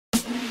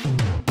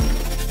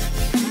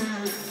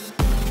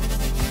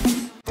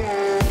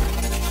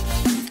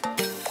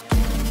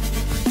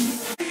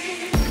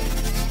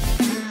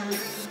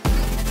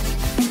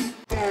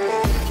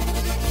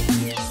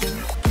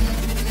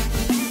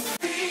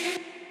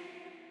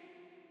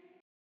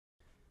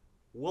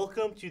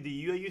Welcome to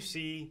the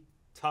UIUC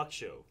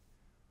Talkshow.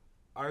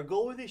 Our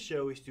goal with this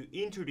show is to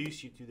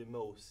introduce you to the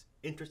most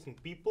interesting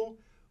people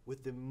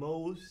with the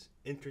most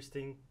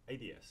interesting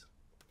ideas.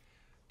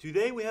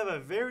 Today we have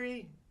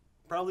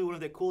probably one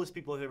of the coolest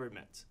people I've ever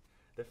met.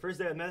 The first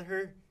day I met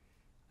her,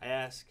 I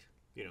asked,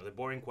 the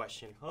boring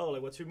question,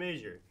 what's your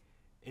major?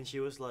 And she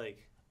was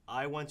like,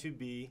 I want to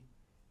be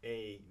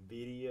a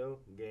video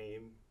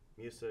game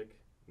music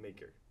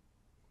maker.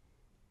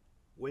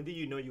 When did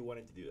you know you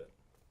wanted to do that?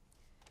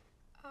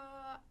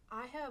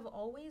 I have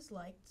always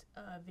liked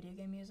video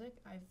game music.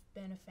 I've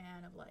been a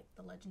fan of like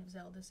the Legend of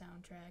Zelda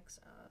soundtracks,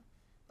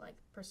 like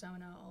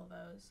Persona, all of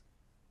those.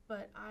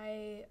 But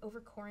over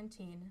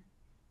quarantine,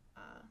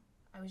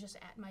 I was just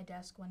at my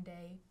desk one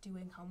day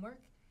doing homework,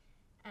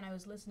 and I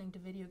was listening to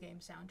video game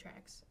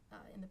soundtracks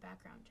in the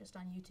background, just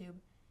on YouTube.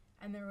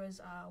 And there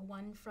was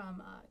one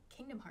from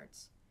Kingdom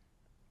Hearts,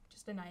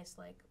 just a nice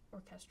like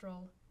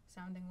orchestral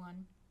sounding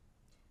one.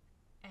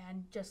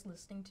 And just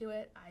listening to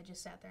it, I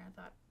just sat there and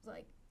thought,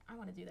 like, I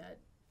want to do that.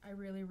 I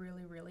really,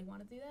 really, really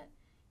want to do that.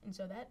 And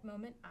so that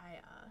moment, I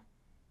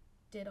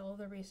did all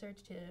the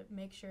research to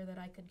make sure that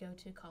I could go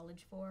to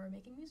college for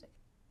making music.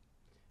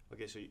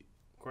 Okay, so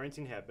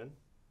quarantine happened.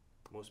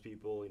 Most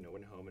people,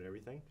 went home and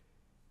everything.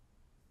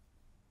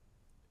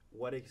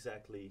 What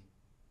exactly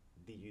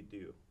did you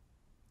do?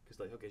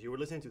 Because, you were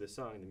listening to the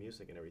song and the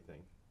music and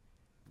everything.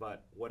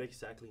 But what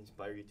exactly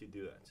inspired you to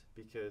do that?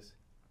 Because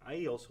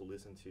I also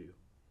listen to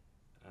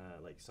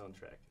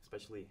soundtrack,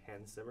 especially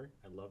Hans Zimmer.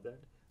 I love that.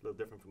 A little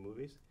different from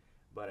movies,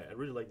 but I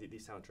really like the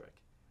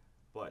soundtrack.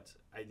 But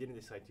I didn't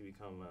decide to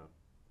become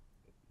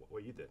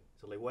what you did.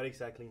 So what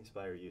exactly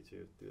inspired you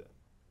to do that?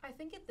 I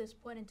think at this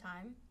point in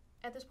time,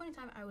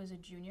 I was a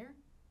junior,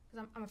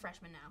 because I'm a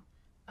freshman now.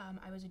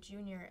 I was a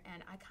junior,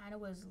 and I kind of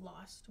was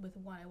lost with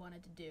what I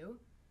wanted to do.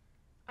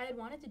 I had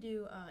wanted to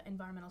do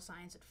environmental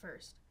science at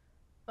first,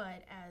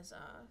 but as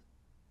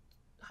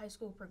high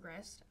school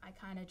progressed, I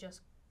kind of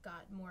just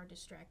got more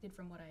distracted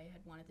from what I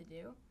had wanted to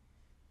do.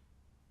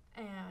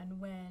 And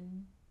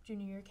when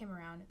junior year came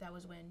around, that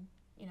was when,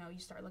 you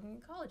start looking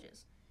at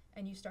colleges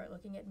and you start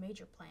looking at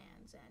major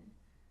plans and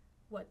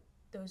what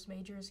those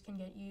majors can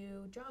get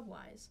you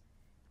job-wise.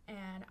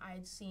 And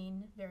I'd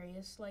seen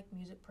various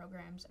music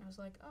programs, and I was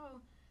like,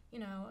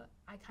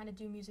 I kind of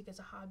do music as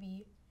a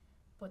hobby,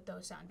 but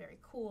those sound very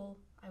cool.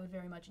 I would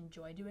very much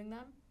enjoy doing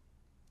them.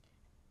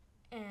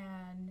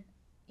 And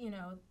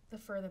the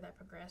further that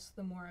progressed,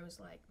 the more I was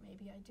like,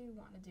 maybe I do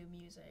want to do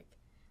music.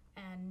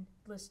 And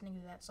listening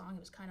to that song, it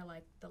was kind of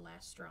like the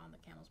last straw on the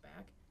camel's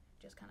back.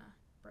 Just kind of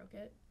broke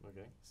it.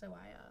 Okay. So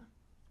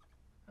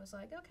I was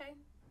like, okay,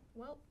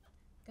 well,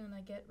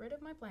 gonna get rid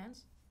of my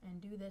plans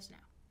and do this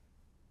now.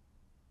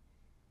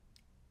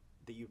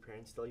 Did your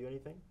parents tell you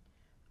anything?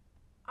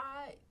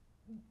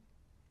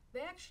 They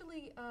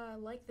actually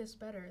like this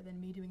better than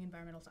me doing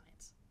environmental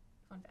science.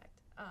 Fun fact.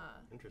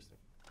 Interesting.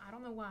 I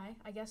don't know why.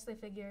 I guess they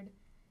figured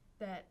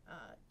that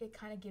it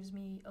kind of gives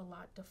me a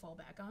lot to fall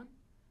back on.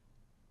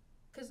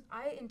 Because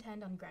I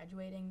intend on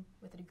graduating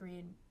with a degree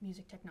in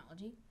music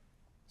technology,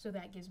 so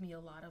that gives me a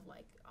lot of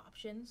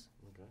options.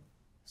 Okay.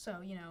 So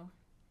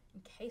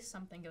in case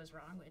something goes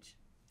wrong, which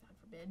God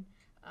forbid,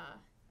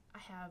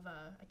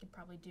 I could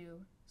probably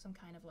do some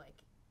kind of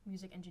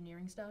music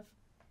engineering stuff,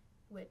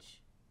 which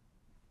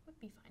would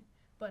be fine.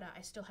 But I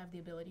still have the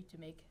ability to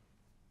make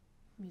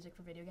music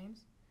for video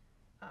games.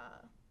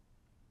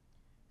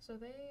 So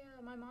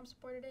my mom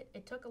supported it.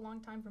 It took a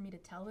long time for me to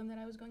tell them that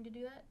I was going to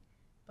do that,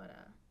 but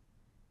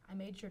I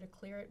made sure to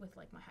clear it with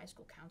my high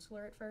school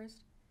counselor at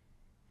first,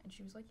 and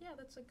she was like, "Yeah,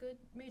 that's a good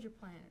major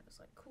plan." And it was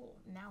like, "Cool,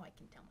 now I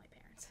can tell my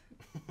parents."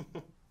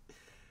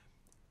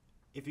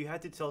 If you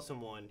had to tell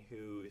someone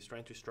who is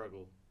trying to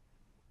struggle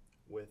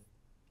with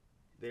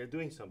they're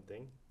doing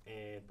something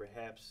and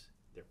perhaps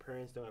their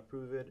parents don't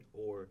approve it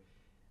or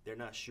they're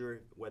not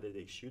sure whether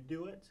they should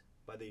do it,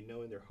 but they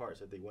know in their hearts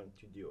that they want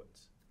to do it.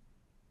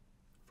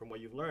 From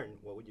what you've learned,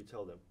 what would you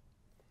tell them?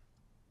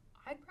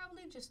 I'd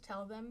probably just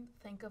tell them,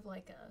 think of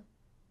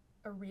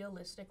a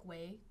realistic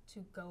way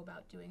to go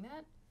about doing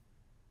that.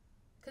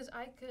 Because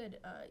I could,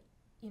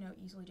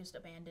 easily just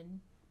abandon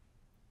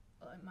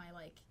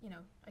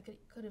I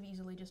could have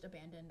easily just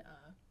abandoned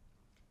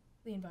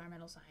the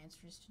environmental science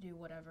just to do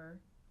whatever.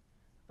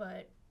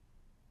 But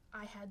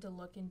I had to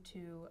look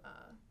into,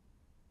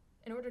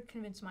 in order to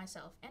convince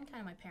myself and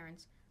kind of my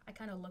parents, I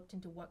kind of looked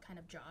into what kind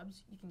of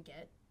jobs you can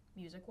get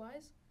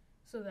music-wise,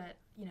 so that,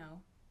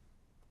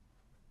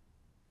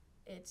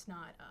 it's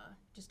not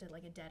just a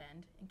dead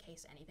end in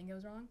case anything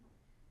goes wrong.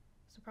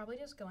 So probably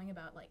just going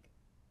about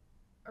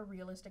a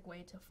realistic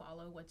way to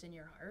follow what's in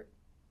your heart.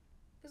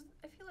 Because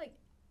I feel like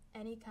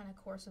any kind of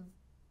course of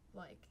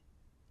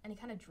any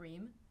kind of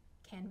dream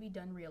can be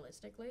done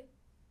realistically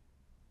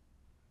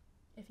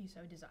if you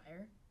so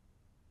desire.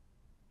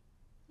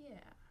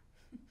 Yeah.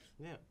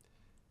 Yeah.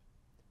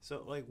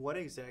 So what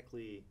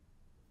exactly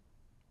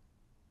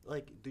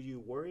do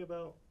you worry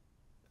about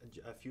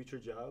a future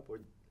job, or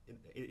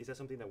is that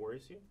something that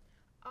worries you?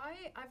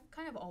 I've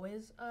kind of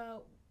always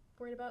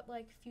worried about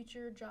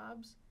future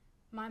jobs,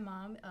 My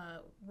mom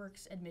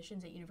works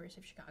admissions at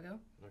University of Chicago.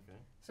 Okay.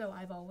 So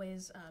I've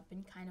always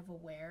been kind of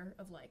aware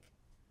of like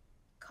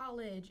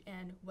college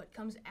and what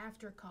comes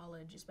after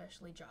college,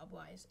 especially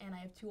job-wise. And I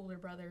have two older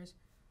brothers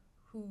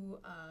who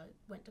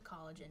went to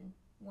college, and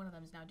one of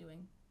them is now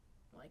doing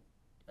like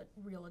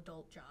real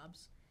adult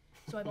jobs.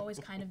 So I've always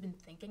kind of been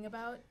thinking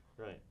about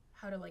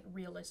how to like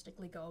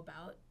realistically go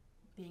about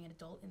being an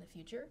adult in the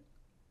future.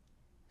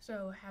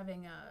 So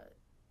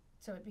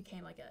so it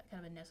became like a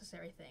kind of a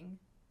necessary thing.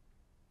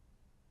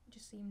 It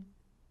just seemed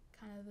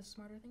kind of the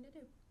smarter thing to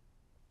do.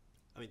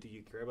 I mean, do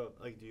you care about,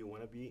 like, do you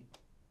want to be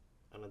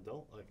an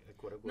adult? Like, a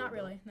quote-unquote Not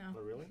adult? really, no.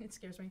 Not really? It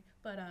scares me.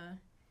 But,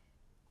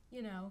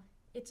 you know,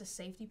 it's a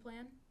safety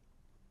plan.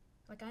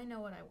 Like, I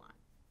know what I want.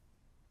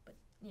 But,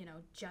 you know,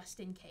 just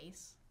in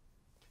case.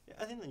 Yeah,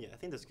 I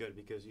think that's good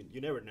because you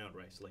never know,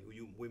 right? So, like,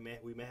 we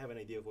may have an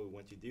idea of what we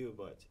want to do,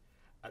 but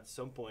at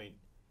some point,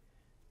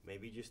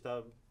 maybe you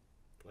stop,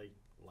 like,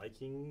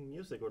 liking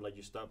music, or, like,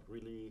 you stop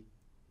really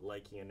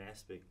liking an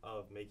aspect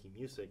of making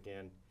music,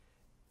 and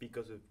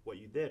because of what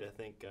you did, I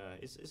think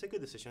it's a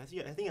good decision.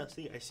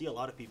 I see a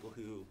lot of people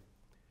who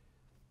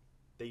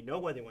they know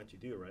what they want to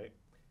do, right?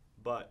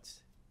 But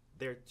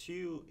they're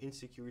too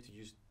insecure to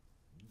just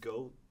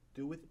go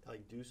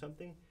do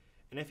something.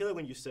 And I feel like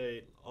when you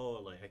say,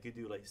 oh, like I could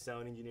do like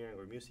sound engineering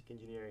or music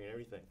engineering and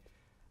everything,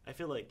 I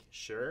feel like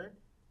sure,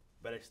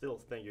 but I still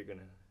think you're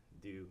gonna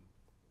do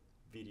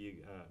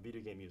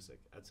video game music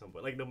at some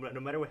point. Like no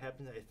matter what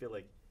happens, I feel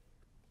like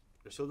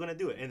you're still gonna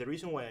do it. And the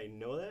reason why I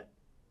know that,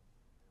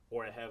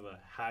 or I have a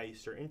high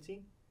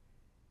certainty,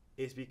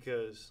 is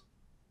because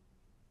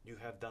you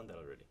have done that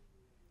already.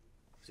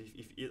 So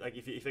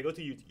if I go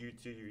to your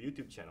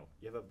YouTube channel,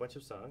 you have a bunch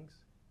of songs,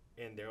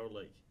 and they're all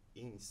like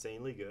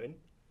insanely good,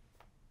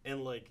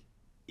 and like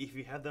if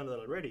you have done that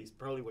already, it's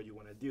probably what you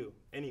want to do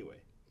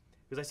anyway.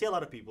 Because I see a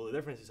lot of people. The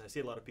difference is I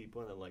see a lot of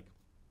people, and they're like,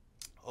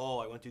 oh,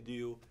 I want to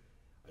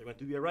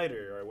be a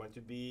writer, or I want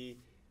to be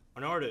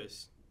an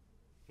artist.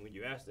 And when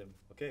you ask them,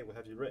 okay, what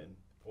have you written,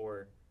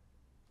 or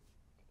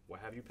what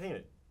have you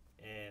painted,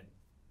 and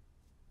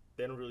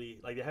they don't really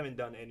they haven't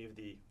done any of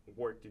the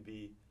work to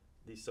be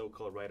the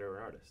so-called writer or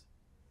artist.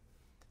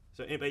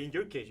 So, but in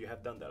your case, you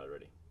have done that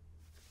already.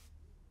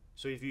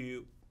 So I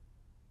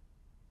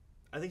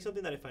think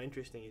something that I find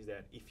interesting is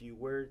that if you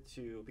were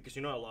to, because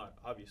you know a lot,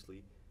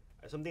 obviously,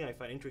 something I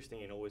find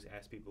interesting and always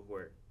ask people who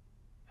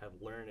have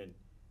learned and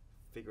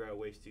figure out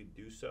ways to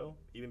do so,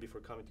 even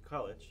before coming to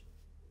college,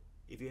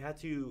 if you had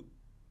to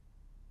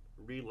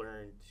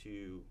relearn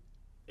to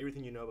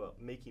everything you know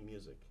about making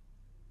music,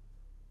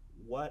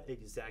 what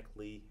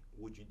exactly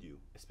would you do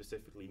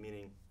specifically,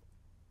 meaning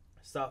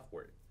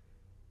software,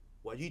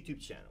 what YouTube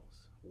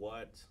channels,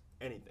 what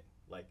anything,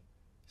 like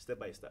step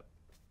by step?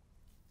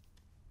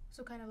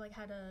 So kind of like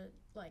how to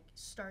like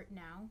start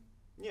now.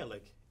 Yeah,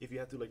 like if you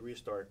have to like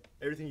restart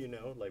everything you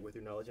know, like with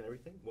your knowledge and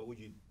everything, what would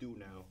you do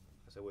now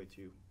as a way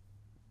to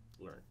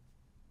learn?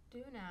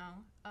 Do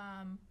now?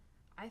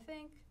 I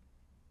think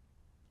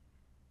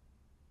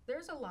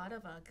there's a lot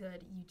of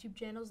good YouTube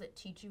channels that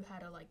teach you how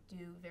to like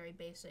do very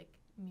basic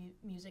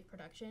music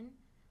production,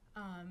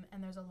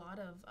 and there's a lot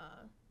of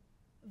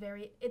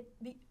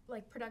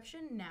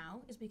production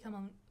now is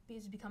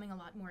becoming a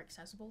lot more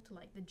accessible to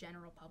like the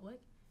general public.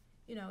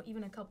 You know,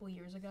 even a couple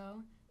years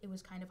ago, it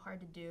was kind of hard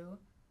to do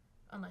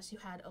unless you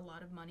had a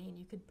lot of money and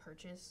you could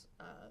purchase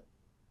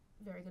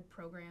very good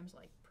programs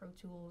like Pro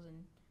Tools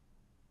and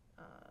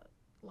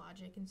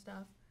Logic and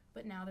stuff.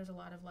 But now there's a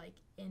lot of like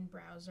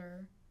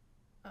in-browser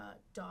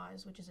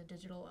DAWs, which is a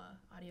digital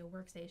audio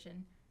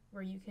workstation,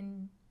 where you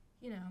can,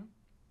 you know,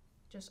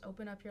 just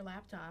open up your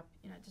laptop.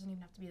 You know, it doesn't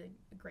even have to be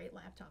a great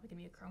laptop. It can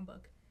be a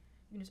Chromebook.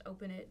 You can just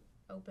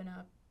open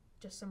up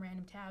just some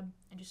random tab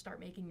and just start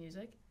making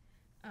music.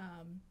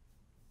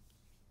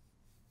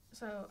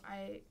 So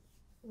I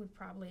would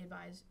probably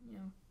advise, you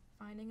know,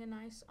 finding a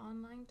nice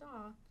online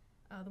DAW.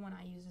 The one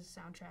I use is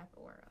Soundtrap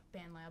or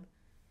BandLab.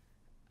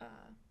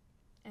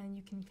 And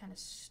you can kind of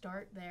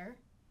start there.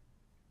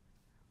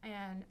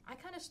 And I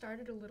kind of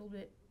started a little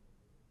bit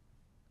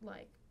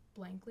like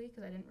blankly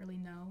because I didn't really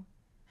know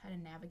how to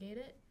navigate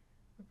it.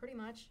 But pretty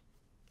much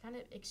kind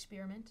of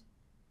experiment,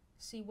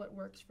 see what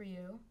works for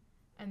you.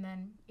 And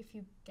then if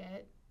you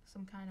get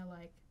some kind of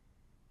like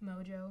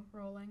mojo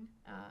rolling,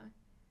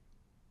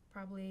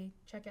 probably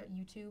check out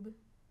YouTube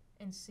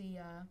and see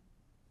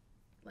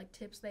like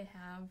tips they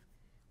have.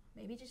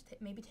 Maybe just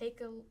maybe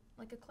take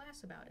a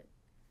class about it,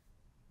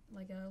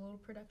 like a little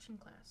production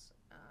class,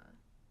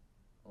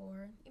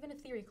 or even a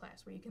theory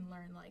class where you can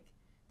learn like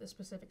the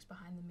specifics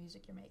behind the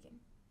music you're making.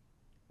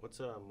 What's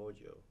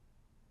mojo?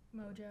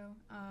 Mojo,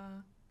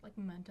 like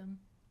momentum.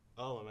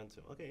 Oh,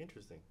 momentum. Okay,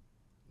 interesting.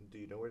 Do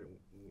you know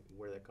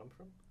where that come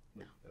from?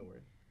 No. That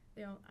word?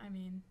 You know, I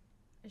mean,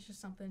 it's just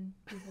something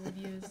people have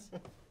used.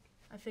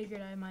 I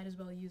figured I might as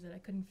well use it. I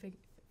couldn't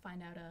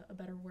find out a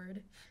better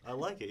word. I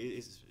like it.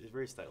 It's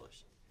very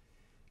stylish.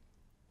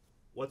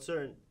 What's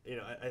certain,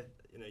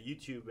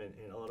 YouTube and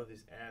a lot of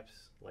these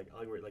apps, like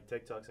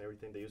Tik Toks and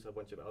everything, they use a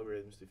bunch of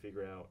algorithms to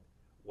figure out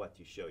what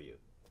to show you.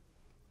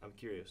 I'm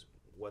curious,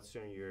 what's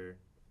on your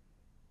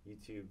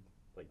YouTube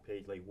like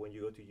page? Like when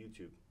you go to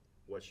YouTube,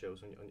 what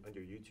shows on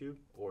your YouTube,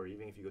 or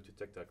even if you go to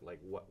TikTok, like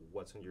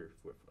what's on your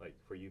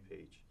for you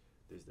page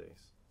these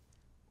days?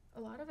 A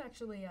lot of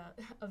actually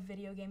of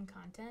video game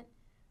content.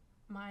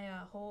 My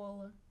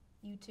whole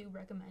YouTube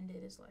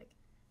recommended is like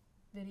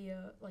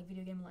video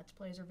game let's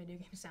plays or video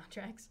game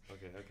soundtracks.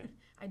 Okay.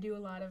 I do a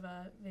lot of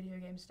video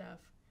game stuff,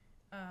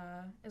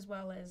 as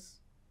well as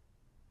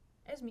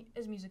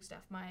music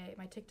stuff.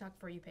 My TikTok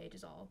for you page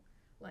is all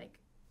like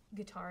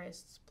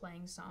guitarists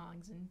playing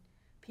songs and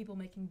people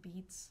making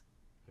beats.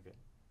 Okay.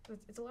 So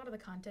it's a lot of the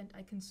content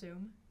I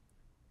consume.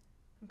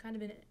 I'm kind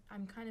of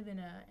in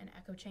an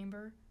echo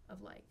chamber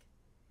of like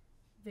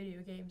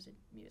video games and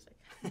music.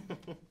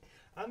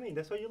 I mean,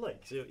 that's what you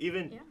like. So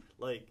even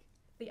like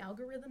the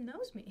algorithm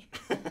knows me.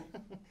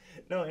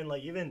 No, and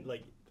like even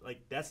like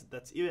that's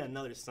even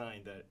another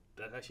sign that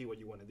that's actually what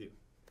you want to do.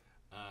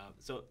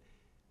 So,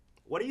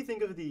 what do you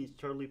think of the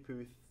Charlie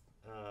Puth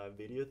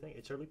video thing?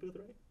 It's Charlie Puth,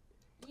 right?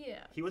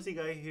 Yeah. He was the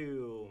guy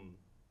who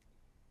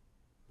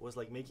was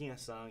like making a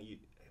song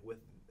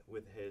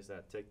with his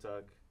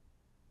TikTok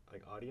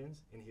like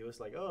audience, and he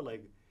was like, oh,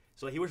 like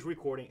so he was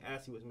recording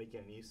as he was making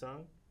a new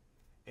song,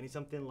 and it's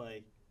something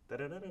like da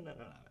da da da da.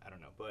 I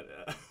don't know,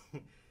 but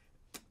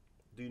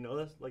do you know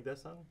that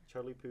song,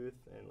 Charlie Puth,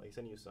 and like it's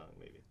a new song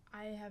maybe?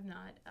 I have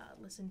not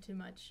listened to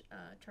much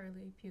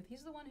Charlie Puth.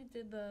 He's the one who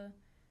did the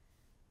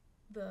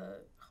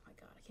oh my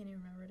god, I can't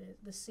even remember what it is.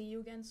 The "See You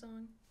Again"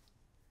 song.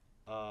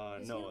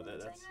 No,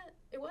 that's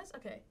it was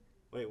okay.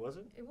 Wait, was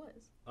it? It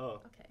was.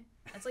 Oh. Okay.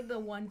 That's like the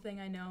one thing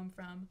I know him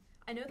from.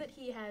 I know that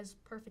he has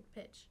perfect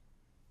pitch.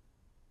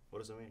 What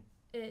does it mean?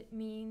 It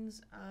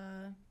means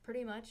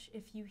pretty much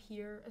if you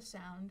hear a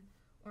sound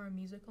or a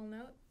musical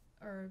note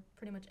or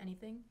pretty much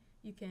anything,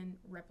 you can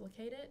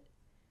replicate it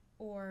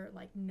or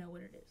like know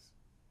what it is.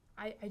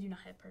 I do not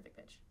have perfect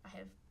pitch. I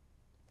have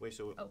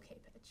okay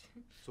pitch.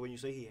 So when you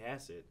say he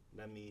has it,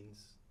 that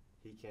means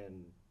he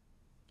can...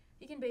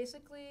 He can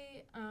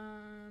basically,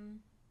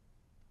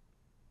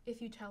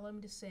 if you tell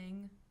him to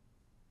sing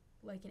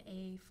like an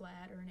A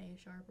flat or an A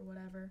sharp or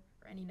whatever,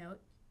 or any note,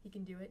 he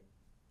can do it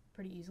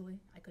pretty easily.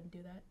 I couldn't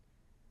do that.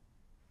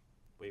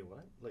 Wait,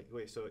 what?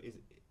 Wait, so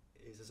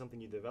is this something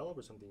you develop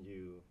or something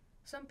you...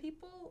 Some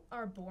people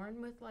are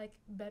born with like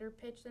better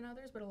pitch than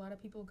others, but a lot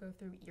of people go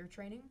through ear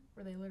training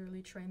where they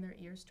literally train their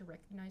ears to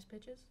recognize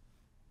pitches.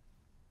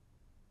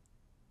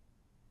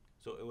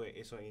 So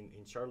wait, so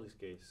in Charlie's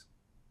case...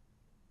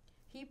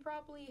 He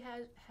probably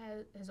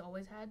has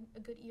always had a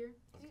good ear.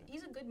 Okay.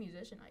 He's a good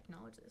musician, I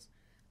acknowledge this.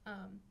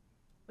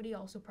 But he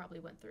also probably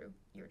went through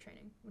ear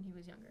training when he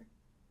was younger.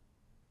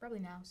 Probably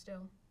now,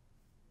 still.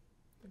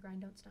 The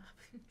grind don't stop.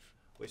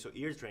 Wait, so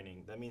ear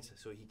training, that means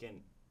so he can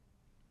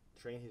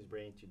train his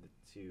brain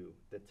to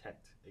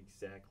detect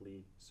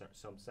exactly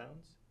some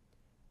sounds?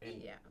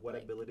 And what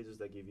abilities does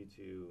that give you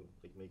to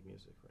like make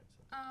music, for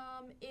instance?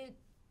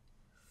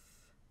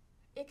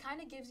 It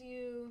kind of gives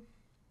you...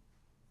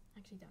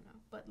 Actually, don't know,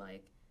 but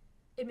like,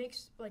 it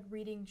makes like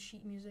reading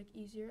sheet music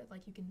easier.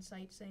 Like you can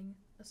sight sing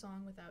a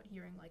song without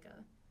hearing like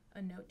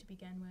a note to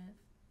begin with.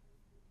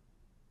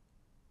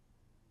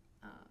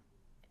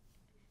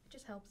 It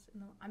just helps.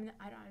 I mean,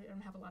 I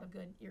don't have a lot of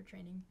good ear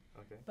training.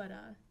 Okay. But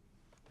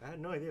I had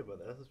no idea about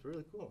that. That's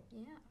really cool.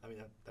 Yeah. I mean,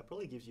 that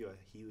probably gives you a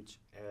huge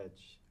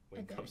edge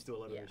when it comes to a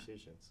lot of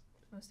musicians.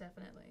 Most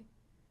definitely.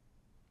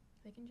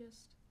 They can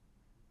just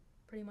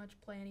pretty much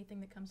play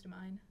anything that comes to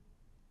mind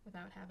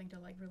without having to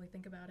like really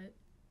think about it.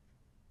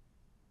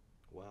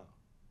 Wow.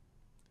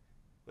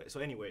 So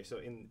anyway, so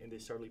in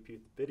this Charlie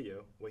Puth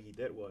video, what he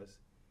did was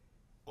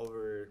I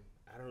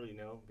don't really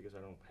know because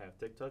I don't have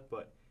TikTok,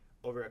 but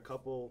over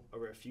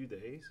a few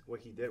days, what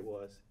he did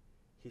was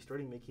he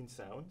started making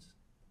sounds,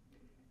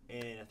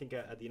 and I think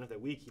at the end of the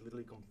week, he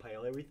literally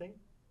compiled everything,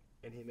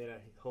 and he made a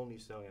whole new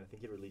song, and I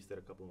think he released it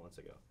a couple of months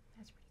ago.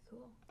 That's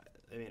pretty cool.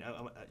 I mean,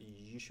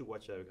 you should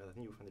watch that because I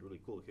think you'll find it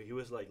really cool. He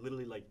was like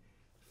literally like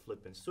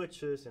flipping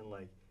switches and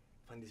like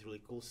find these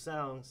really cool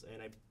sounds,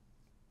 and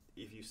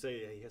if you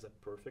say he has a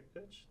perfect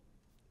pitch,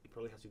 it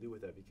probably has to do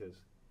with that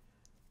because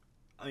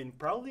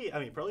probably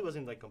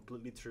wasn't like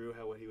completely true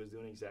what he was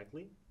doing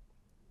exactly,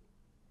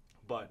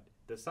 but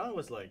the sound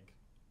was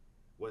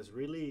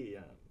really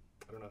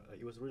I don't know,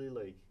 it was really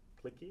like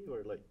clicky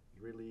or like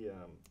really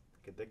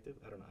like addictive.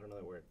 I don't know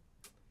that word.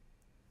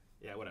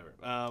 Yeah, whatever.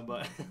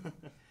 But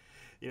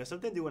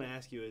something I do want to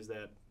ask you is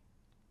that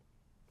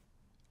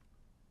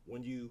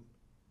when you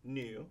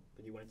knew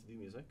that you wanted to do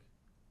music,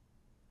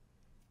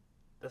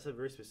 that's a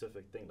very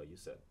specific thing, like you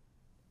said.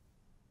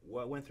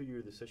 What went through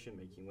your decision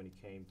making when it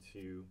came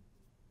to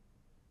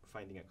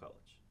finding a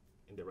college,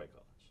 in the right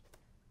college?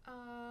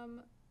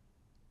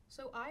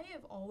 So I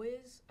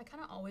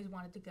kind of always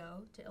wanted to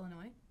go to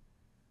Illinois.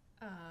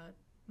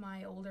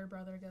 My older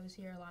brother goes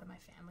here. A lot of my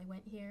family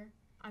went here.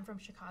 I'm from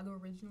Chicago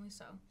originally,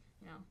 so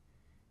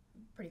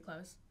pretty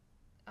close.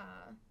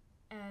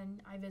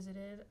 And I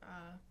visited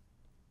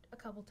a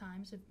couple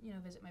times to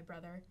visit my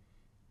brother,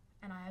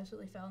 and I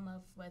absolutely fell in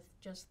love with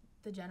just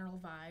the general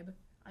vibe.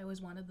 I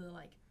always wanted the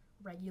like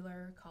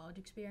regular college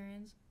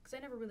experience, because I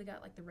never really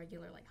got like the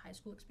regular like high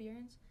school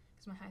experience,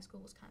 because my high school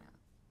was kind of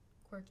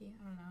quirky.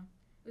 I don't know.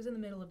 It was in the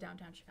middle of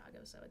downtown Chicago,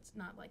 so it's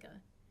not like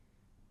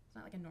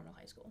a normal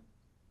high school.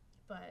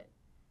 But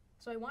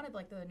so I wanted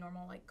like the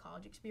normal like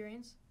college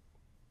experience.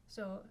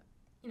 So,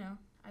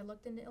 I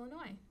looked into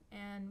Illinois,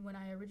 and when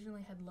I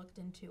originally had looked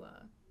into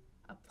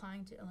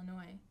applying to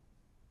Illinois,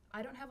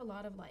 I don't have a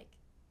lot of like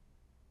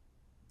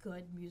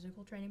good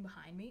musical training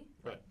behind me,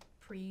 Right. like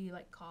pre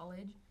like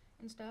college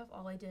and stuff.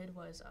 All I did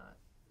was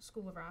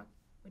School of Rock,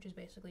 which is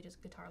basically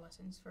just guitar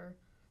lessons for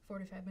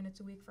 45 minutes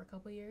a week for a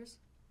couple years.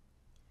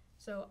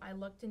 So I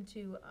looked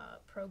into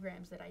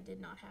programs that I did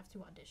not have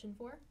to audition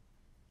for,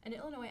 and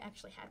Illinois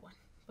actually had one.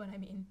 But I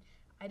mean,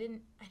 I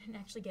didn't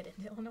actually get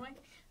into Illinois.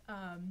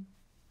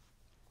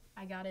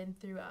 I got in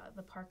through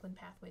the Parkland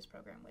Pathways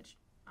program, which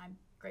I'm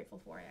grateful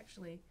for. I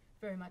actually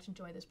very much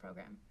enjoy this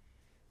program.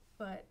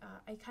 But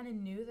I kind of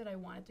knew that I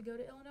wanted to go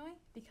to Illinois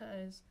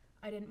because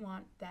I didn't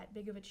want that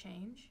big of a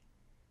change,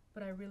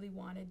 but I really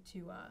wanted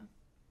to,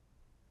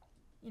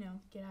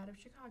 get out of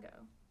Chicago.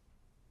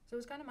 So it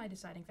was kind of my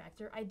deciding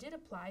factor. I did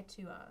apply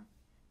to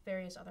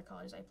various other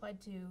colleges. I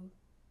applied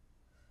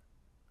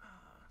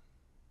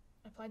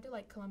to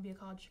like Columbia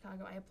College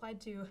Chicago. I applied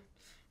to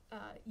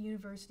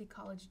University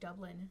College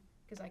Dublin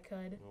because I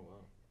could. Oh,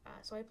 wow.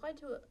 So I applied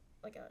to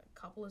a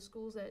couple of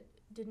schools that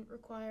didn't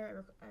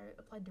require. I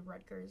applied to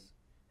Rutgers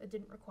that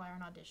didn't require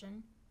an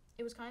audition.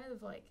 It was kind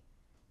of like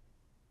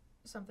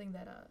something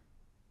that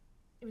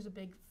it was a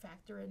big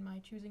factor in my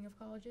choosing of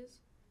colleges.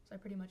 So I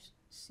pretty much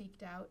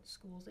seeked out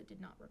schools that did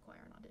not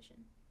require an audition,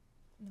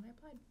 and then I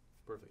applied.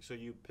 Perfect. So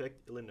you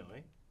picked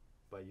Illinois,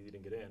 but you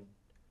didn't get in,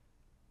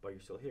 but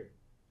you're still here.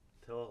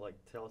 Tell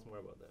us more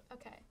about that.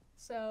 Okay,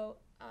 so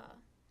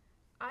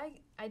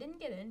I didn't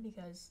get in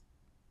because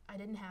I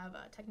didn't have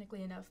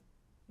technically enough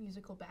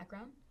musical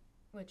background,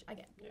 which I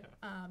get. Yeah.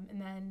 And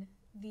then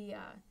the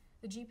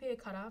GPA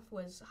cutoff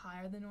was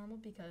higher than normal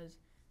because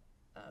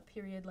a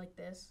period like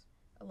this,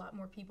 a lot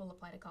more people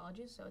apply to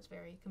colleges, so it's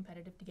very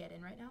competitive to get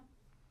in right now.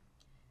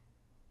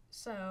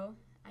 So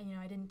I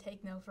didn't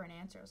take no for an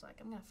answer. I was like,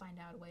 I'm gonna find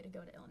out a way to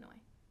go to Illinois,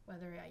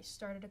 whether I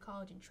start at a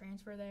college and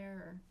transfer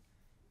there,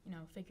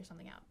 or figure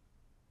something out.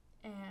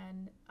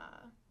 And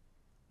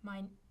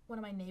one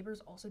of my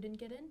neighbors also didn't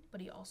get in,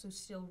 but he also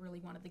still really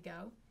wanted to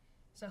go.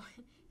 So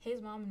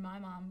his mom and my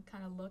mom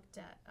kind of looked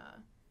at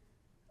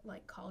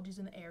like colleges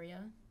in the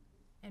area,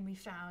 and we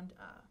found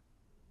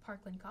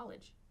Parkland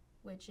College,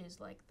 which is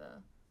like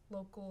the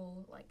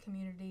local like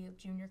community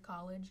junior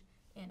college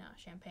in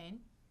Champaign.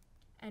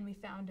 And we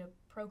found a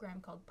program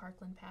called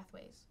Parkland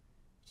Pathways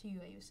to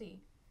UIUC,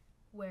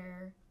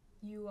 where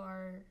you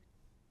are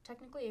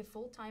technically a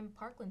full-time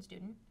Parkland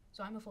student.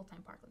 So I'm a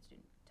full-time Parkland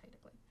student,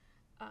 technically,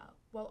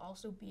 while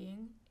also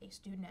being a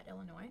student at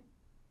Illinois.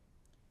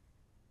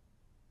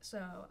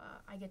 So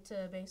I get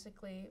to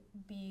basically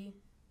be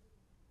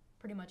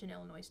pretty much an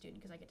Illinois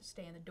student because I get to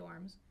stay in the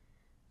dorms.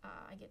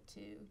 I get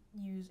to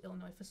use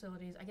Illinois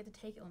facilities. I get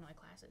to take Illinois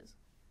classes.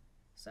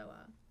 So,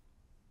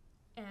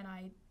 and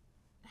I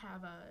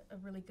have a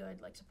really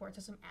good like support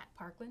system at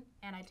Parkland,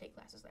 and I take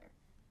classes there.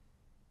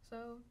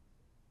 So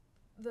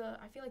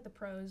I feel like the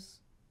pros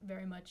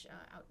very much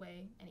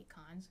outweigh any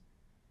cons.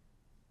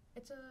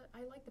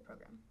 I like the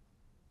program.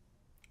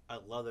 I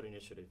love that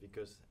initiative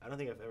because I don't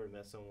think I've ever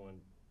met someone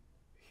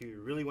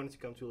who really wanted to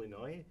come to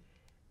Illinois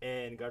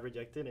and got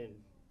rejected, and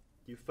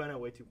you found a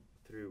way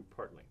through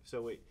Parkland.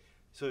 So wait,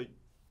 so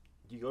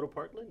you go to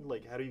Parkland?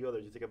 Like, how do you go there?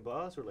 Do you take a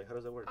bus, or like, how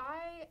does that work?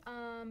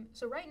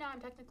 So right now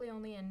I'm technically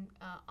only in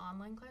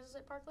online classes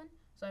at Parkland,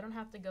 so I don't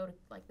have to go to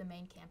like the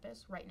main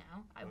campus right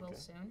now. I will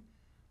soon.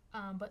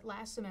 But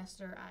last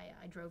semester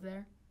I drove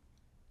there.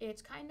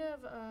 It's kind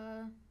of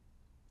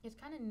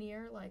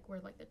near like where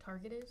like the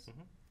Target is,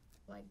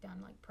 like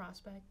down like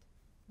Prospect,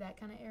 that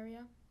kind of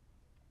area.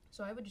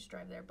 So I would just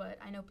drive there. But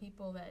I know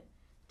people that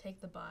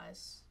take the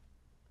bus.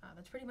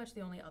 That's pretty much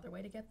the only other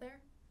way to get there.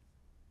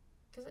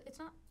 Because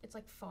it's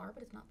like far,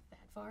 but it's not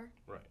that far.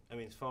 Right. I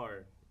mean, it's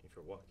far if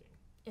you're walking.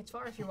 It's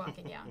far if you're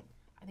walking, yeah.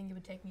 I think it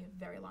would take me a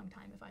very long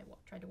time if I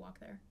tried to walk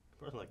there.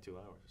 Probably like 2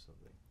 hours or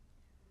something.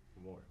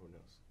 More, who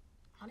knows?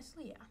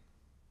 Honestly, yeah.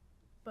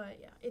 But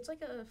yeah, it's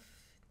like a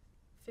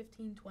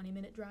 15-20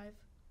 minute drive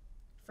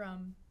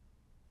from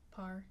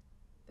Par,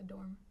 the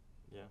dorm.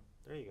 Yeah,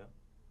 there you go.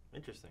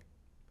 Interesting.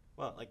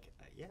 Well, like,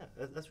 yeah,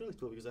 that's really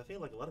cool because I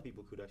feel like a lot of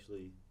people could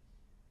actually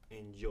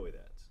enjoy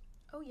that.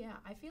 Oh yeah,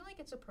 I feel like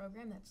it's a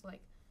program that's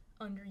like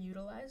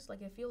underutilized.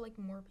 Like I feel like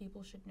more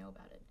people should know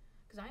about it.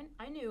 Because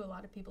I knew a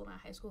lot of people in my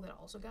high school that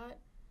also got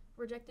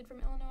rejected from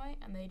Illinois,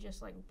 and they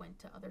just like went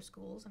to other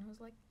schools, and I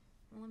was like,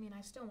 well, I mean, I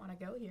still want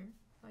to go here.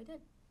 So I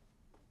did.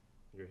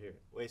 You're here.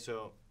 Wait,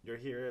 so you're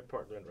here at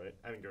Parkland, right?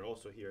 I mean, you're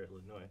also here at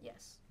Illinois.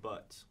 Yes.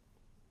 But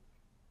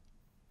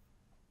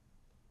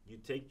you're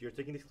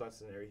taking these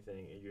classes and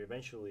everything, and you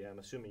eventually, I'm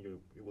assuming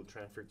you will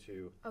transfer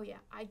to. Oh yeah,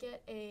 I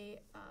get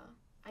a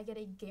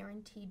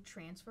guaranteed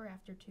transfer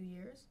after 2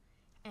 years,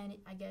 and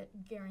I get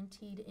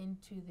guaranteed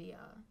into the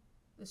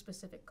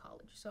specific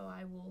college. So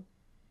I will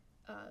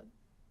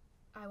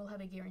I will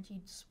have a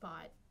guaranteed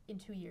spot in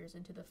 2 years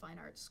into the fine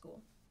arts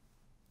school.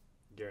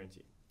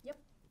 Guaranteed. Yep.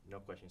 No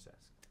questions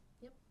asked.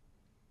 Yep.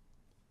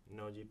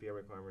 No GPA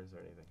requirements or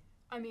anything.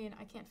 I mean,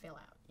 I can't fail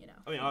out, you know.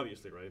 I mean,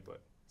 obviously, right?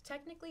 But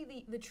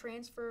technically, the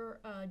transfer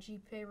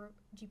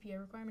GPA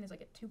requirement is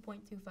like at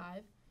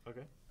 2.25.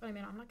 okay. But I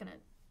mean, I'm not gonna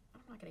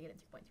get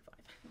a 2.25.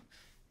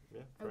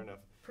 Yeah, fair enough.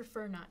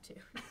 Prefer not to.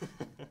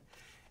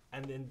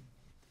 And then,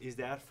 is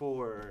that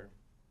for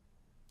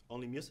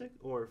only music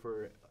or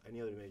for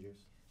any other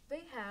majors?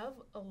 They have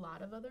a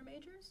lot of other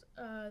majors.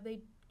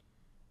 They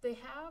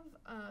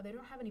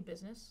don't have any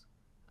business.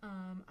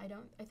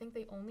 I think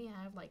they only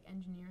have like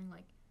engineering,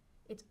 like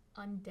it's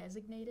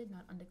undesignated,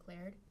 not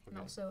undeclared, and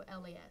also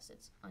LAS,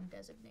 it's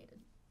undesignated.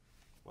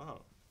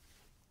 Wow.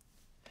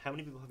 How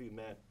many people have you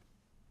met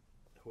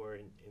who are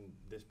in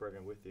this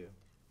program with you?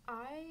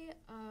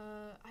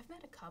 I've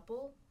met a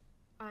couple.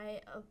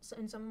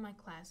 In some of my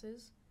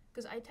classes,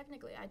 because I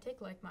take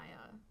like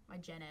my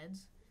gen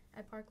eds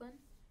at Parkland,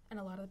 and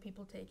a lot of the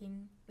people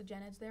taking the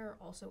gen eds there are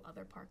also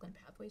other Parkland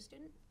Pathway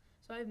students.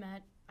 So I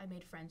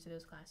made friends through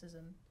those classes,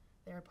 and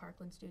they're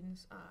Parkland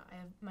students. I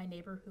have my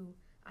neighbor who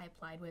I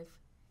applied with.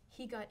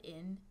 He got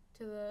into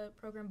the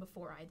program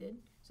before I did,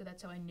 so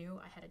that's how I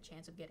knew I had a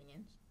chance of getting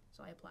in.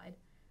 So I applied,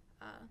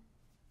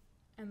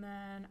 and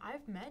then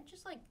I've met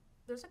just like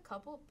there's a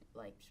couple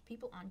like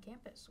people on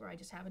campus where I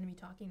just happen to be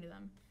talking to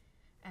them,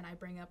 and I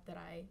bring up that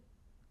I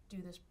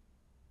do this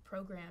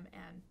program,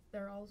 and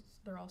they're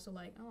also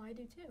like, oh, I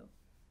do too.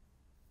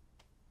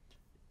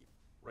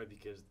 Right,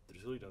 because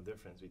there's really no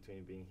difference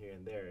between being here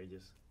and there.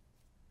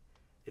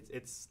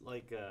 It's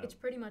like it's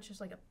pretty much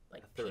just like a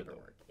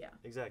paperwork. Yeah.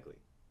 Exactly.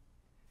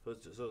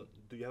 So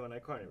do you have an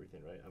iCard and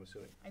everything, right? I'm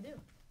assuming. I do.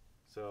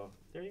 So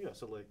there you go.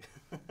 So like,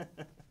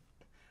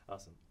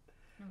 awesome.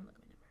 No one look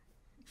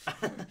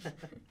at my number.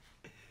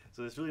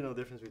 So there's really no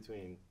difference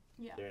between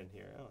yeah. there and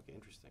here. Oh, okay,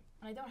 interesting.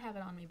 And I don't have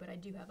it on me, but I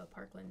do have a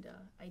Parkland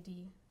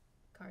ID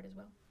card as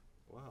well.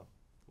 Wow.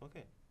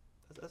 Okay,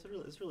 that's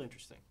really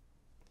interesting.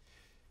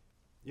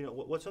 You know,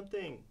 what's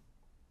something?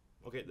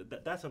 Okay,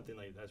 that's something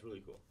like that's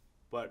really cool,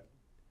 but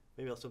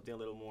maybe something a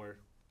little more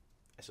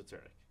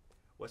esoteric.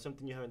 What's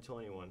something you haven't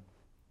told anyone?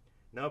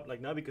 Not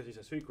because it's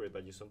a secret,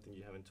 but just something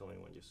you haven't told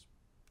anyone, just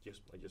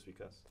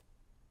because.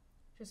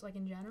 Just like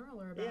in general,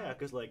 or about? Yeah,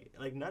 because like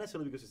not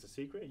necessarily because it's a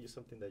secret, just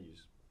something that you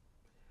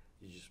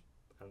just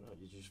I don't know,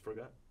 you just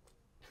forgot.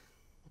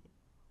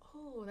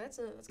 Oh, that's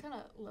kind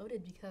of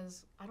loaded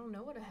because I don't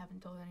know what I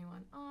haven't told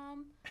anyone.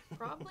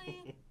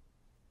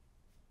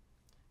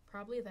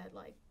 Probably that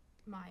like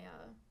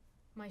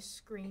my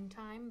screen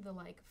time the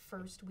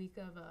first week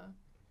of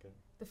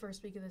the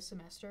first week of the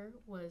semester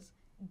was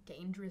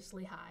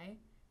dangerously high,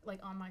 like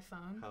on my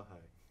phone. How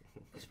high?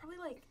 It was probably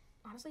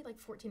honestly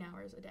 14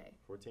 hours a day.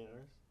 14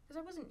 hours? Because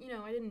I wasn't,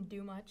 I didn't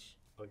do much.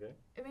 Okay.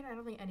 I mean, I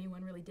don't think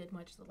anyone really did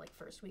much the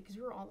first week because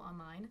we were all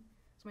online.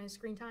 So my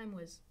screen time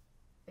was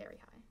very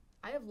high.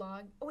 I have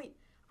logged. Oh wait,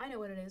 I know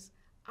what it is.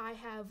 I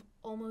have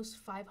almost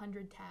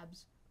 500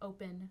 tabs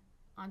open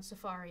on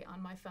Safari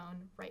on my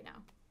phone right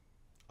now.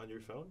 On your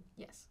phone?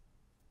 Yes.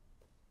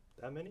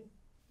 That many?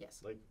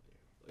 Yes. Like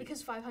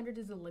because 500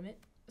 is the limit,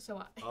 so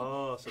I.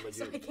 Oh, so like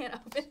so I can't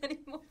open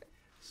anymore.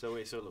 So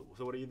wait, so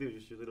what do? You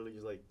literally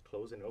just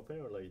close and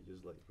open, or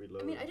just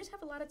reload? I mean, I just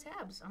have a lot of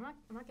tabs. I'm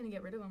not gonna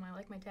get rid of them. I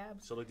like my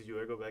tabs. So did you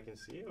ever go back and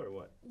see it, or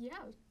what? Yeah.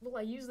 Well,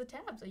 I use the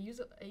tabs. I use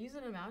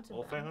an amount of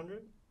all them.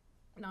 500?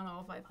 Not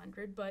all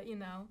 500, but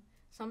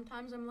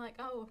sometimes I'm like,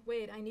 oh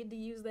wait, I need to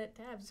use that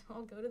tab, so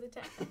I'll go to the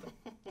tab.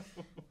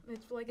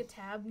 It's like a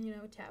tab,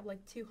 tab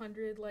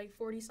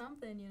 240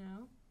 something,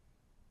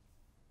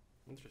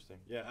 Interesting.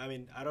 Yeah, I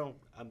mean, I'm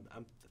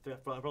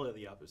probably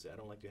the opposite. I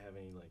don't like to have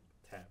any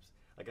tabs.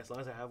 As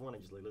long as I have one, I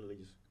just literally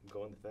just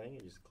go on the thing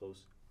and just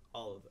close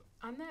all of them.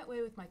 I'm that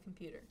way with my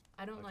computer.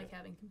 I don't like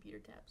having computer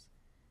tabs,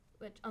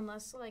 which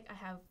unless I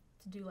have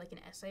to do an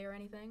essay or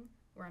anything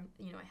where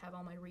I have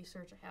all my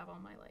research, I have all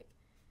my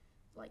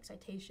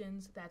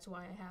citations. That's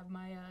why I have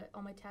my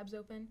all my tabs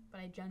open.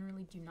 But I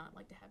generally do not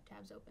like to have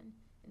tabs open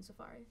in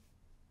Safari.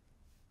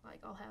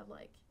 I'll have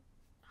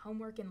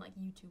homework and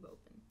YouTube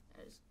open.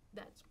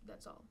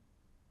 That's all.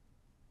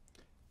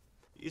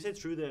 Is it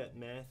true that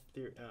math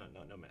theory?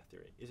 No, math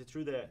theory. Is it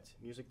true that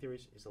music theory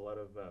is a lot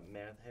of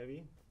math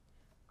heavy?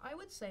 I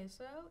would say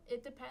so.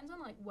 It depends on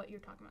what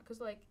you're talking about,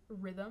 because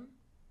rhythm,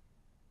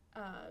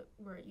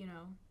 where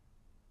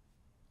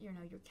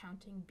you're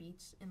counting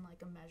beats in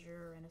a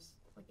measure and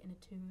in a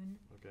tune.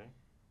 Okay.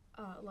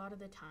 A lot of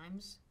the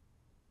times,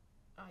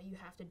 you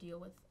have to deal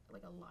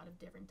with a lot of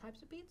different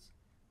types of beats,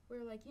 where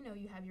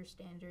you have your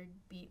standard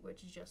beat,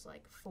 which is just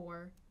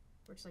 4.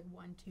 Where it's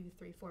 1, 2,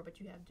 3, 4, but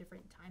you have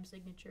different time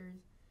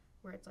signatures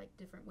where it's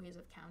different ways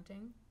of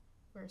counting.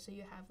 Where so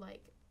you have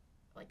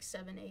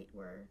 7, 8,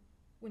 where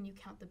when you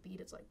count the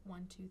beat it's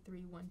 1, 2,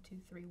 3, 1, 2,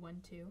 3,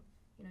 1, 2.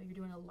 You're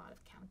doing a lot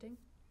of counting.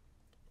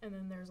 And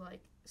then there's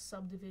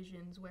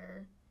subdivisions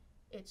where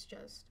it's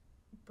just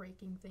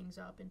breaking things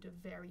up into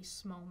very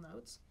small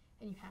notes,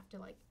 and you have to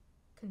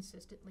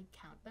consistently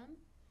count them.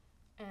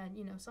 And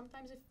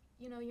sometimes if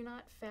you're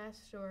not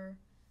fast or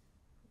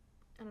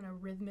I don't know,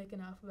 rhythmic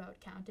enough about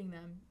counting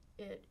them,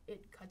 it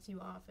cuts you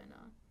off and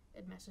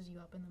it messes you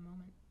up in the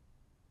moment.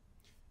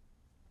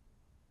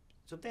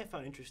 Something I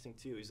found interesting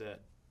too is that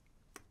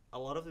a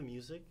lot of the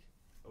music,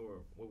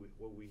 or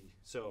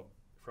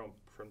from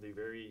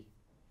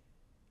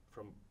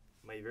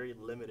my very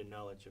limited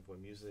knowledge of what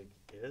music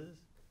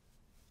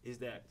is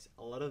that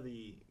a lot of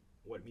the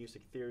what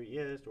music theory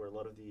is, or a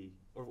lot of the,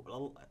 I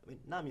mean,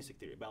 not music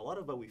theory, but a lot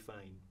of what we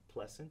find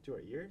pleasant to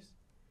our ears,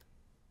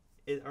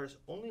 are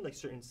only like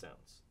certain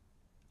sounds.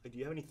 Like, do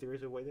you have any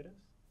theories of why that is,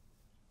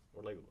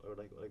 or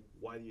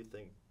why do you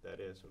think that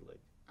is, or like?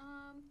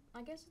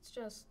 I guess it's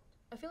just,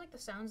 I feel like the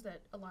sounds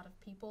that a lot of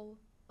people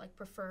like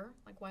prefer,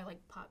 like why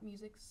like pop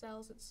music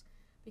sells, it's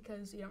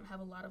because you don't have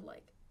a lot of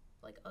like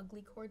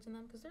ugly chords in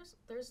them, because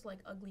there's like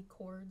ugly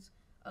chords,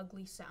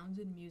 ugly sounds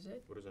in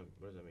music. What does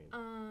that mean?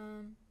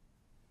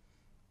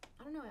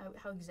 I don't know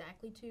how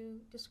exactly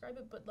to describe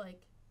it, but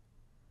like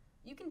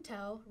you can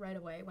tell right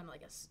away when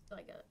like a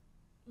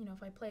you know,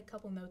 if I play a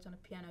couple notes on a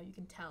piano, you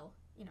can tell,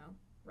 you know,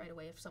 right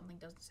away if something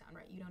doesn't sound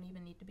right. You don't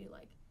even need to be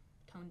like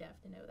tone deaf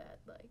to know that,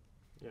 like.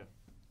 Yeah.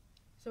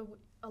 So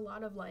a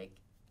lot of like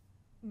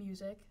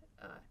music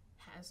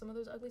has some of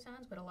those ugly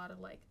sounds, but a lot of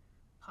like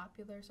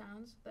popular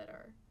sounds that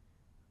are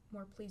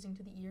more pleasing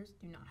to the ears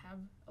do not have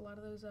a lot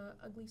of those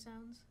ugly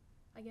sounds,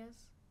 I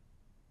guess.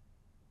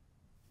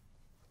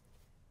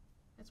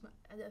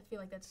 I feel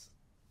like that's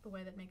the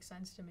way that makes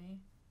sense to me.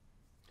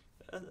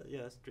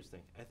 Yeah, that's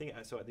interesting. I think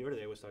so. The other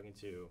day I was talking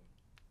to,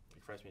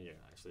 like, freshman year,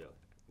 actually.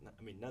 Not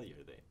the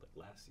other day, like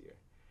last year.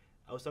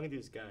 I was talking to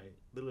this guy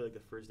literally like the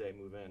first day I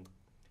moved in,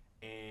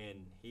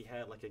 and he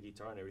had like a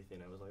guitar and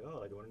everything. I was like, oh,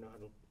 like, I want to know how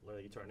to learn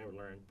a guitar. I never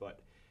learned,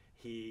 but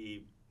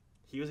he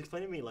was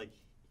explaining to me, like,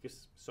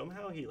 because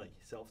somehow he like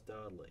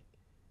self-taught like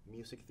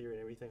music theory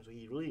and everything, so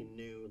he really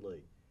knew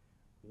like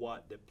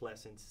what the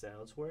pleasant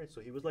sounds were.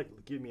 So he was like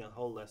giving me a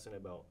whole lesson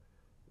about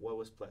what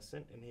was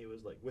pleasant, and he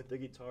was like with the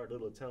guitar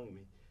literally telling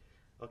me,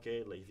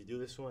 okay, like if you do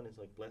this one, it's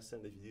like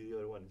pleasant. If you do the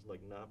other one, it's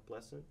like not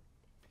pleasant.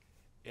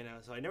 And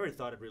so I never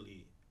thought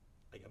really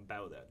like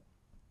about that.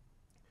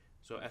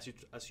 So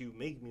as you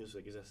make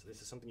music, is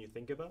this something you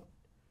think about?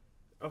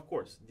 Of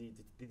course, the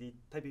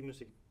type of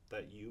music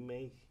that you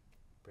make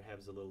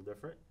perhaps a little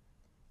different,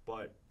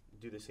 but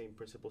do the same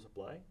principles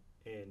apply?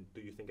 And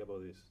do you think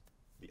about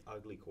the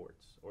ugly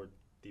chords or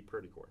the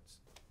pretty chords?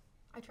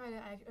 I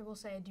will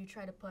say I do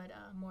try to put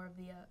more of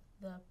the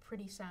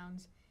pretty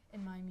sounds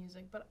in my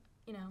music, but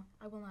you know,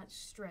 I will not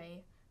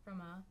stray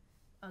from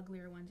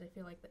uglier ones. I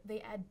feel like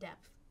they add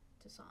depth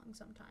to songs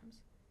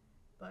sometimes,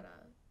 but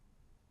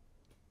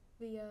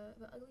the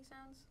ugly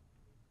sounds,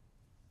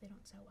 they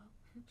don't sell well.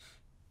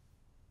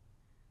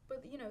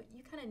 But you know,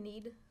 you kind of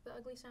need the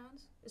ugly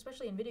sounds,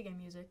 especially in video game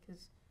music,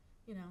 because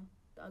you know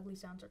the ugly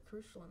sounds are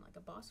crucial in like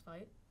a boss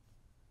fight.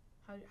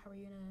 How are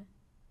you gonna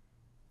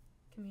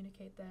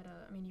communicate that?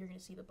 I mean, you're gonna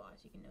see the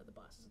boss, you can know the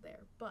boss is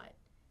there, but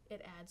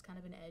it adds kind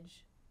of an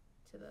edge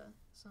to the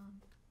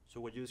song. So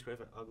what you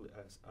describe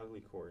as ugly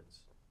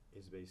chords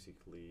is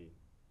basically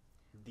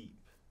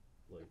deep,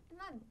 like.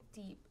 Not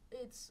deep.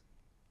 It's,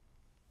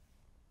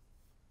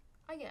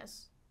 I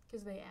guess,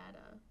 because they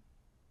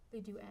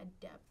do add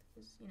depth.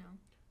 Cause you know.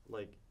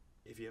 Like,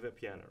 if you have a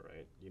piano,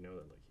 right? You know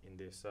that like in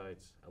this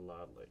side's a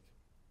lot like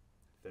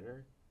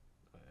thinner.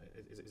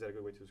 Is that a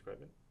good way to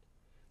describe it?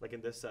 Like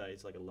in this side,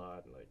 it's like a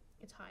lot like.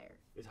 It's higher.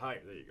 It's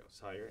higher. There you go. It's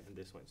higher, and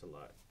this one's a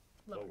lot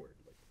lower.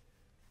 Like,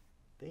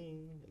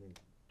 ding, and then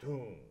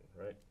boom,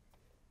 right?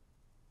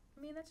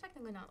 I mean, that's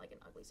technically not like an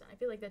ugly sound. I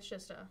feel like that's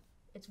just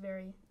that's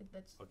okay,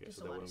 just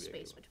so a lot of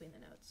space between the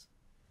notes.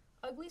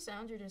 Ugly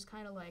sounds are just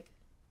kind of like,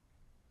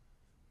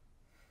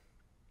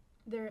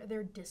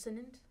 they're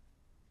dissonant,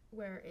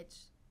 where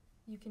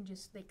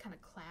they kind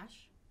of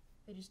clash.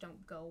 They just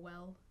don't go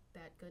well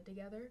that good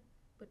together,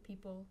 but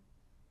people,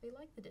 they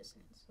like the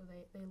dissonance, so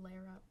they layer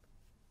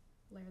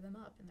them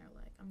up, and they're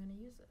like, I'm gonna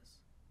use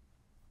this.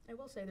 I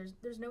will say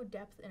there's no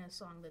depth in a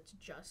song that's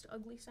just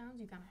ugly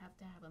sounds. You kind of have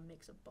to have a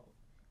mix of both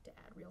to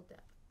add real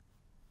depth.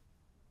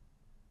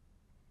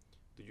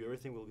 Did you ever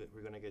think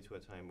we're gonna get to a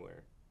time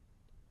where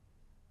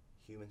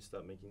humans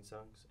stop making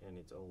songs and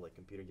it's all like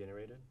computer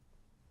generated?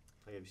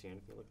 Like, have you seen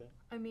anything like that?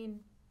 I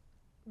mean,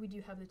 we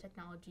do have the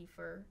technology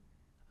for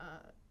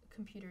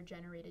computer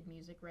generated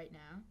music right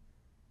now.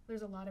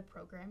 There's a lot of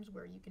programs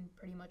where you can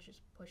pretty much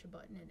just push a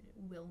button and it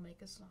will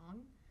make a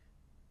song.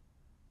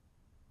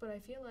 But I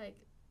feel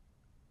like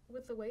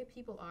with the way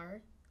people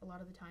are, a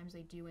lot of the times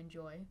they do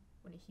enjoy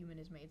when a human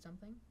has made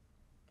something.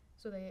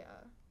 So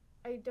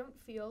I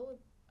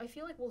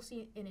feel like we'll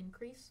see an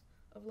increase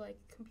of like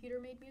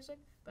computer-made music,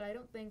 but I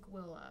don't think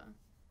we'll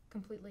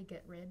completely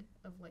get rid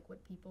of like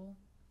what people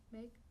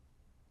make.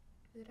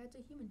 It adds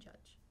a human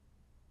touch.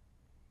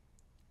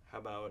 How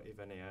about if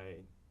an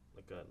AI,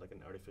 like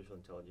an artificial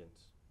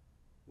intelligence,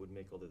 would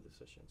make all the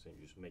decisions and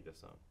you just make the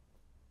song?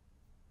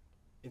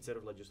 Instead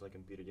of like just like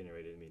computer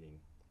generated, meaning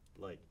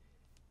like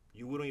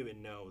you wouldn't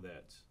even know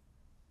that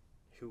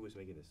who was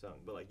making the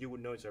song, but like you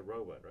would know it's a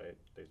robot, right?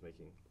 That's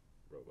making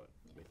robot.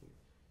 Yeah.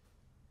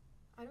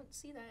 I don't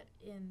see that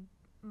in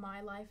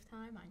my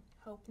lifetime. I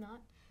hope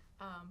not.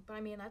 But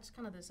I mean, that's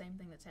kind of the same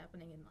thing that's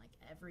happening in like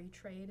every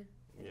trade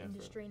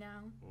industry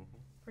now,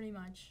 pretty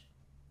much.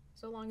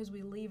 So long as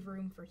we leave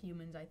room for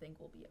humans, I think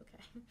we'll be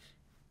okay.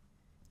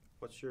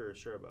 What's your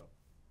shirt about?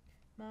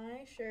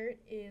 My shirt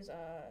is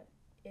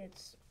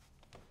it's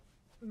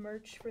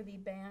merch for the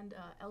band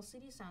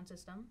LCD Sound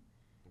System.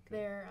 Okay.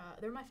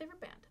 They're my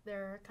favorite band.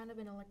 They're kind of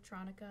an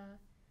electronica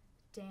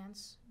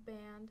dance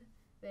band.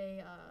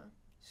 They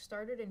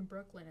started in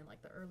Brooklyn in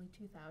like the early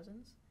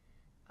 2000s.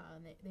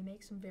 And they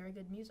make some very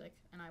good music,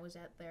 and I was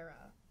at their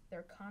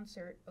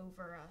concert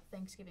over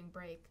Thanksgiving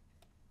break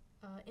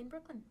in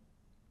Brooklyn.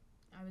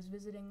 I was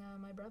visiting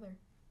my brother.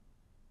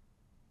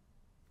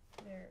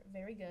 They're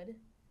very good.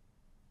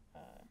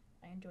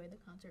 I enjoyed the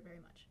concert very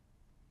much.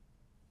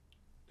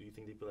 Do you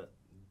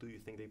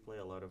think they play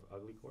a lot of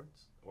ugly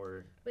chords,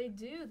 or? They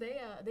do.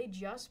 They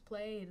just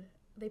played.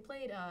 They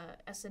played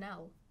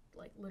SNL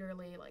like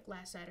literally like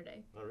last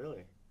Saturday. Oh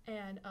really?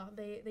 And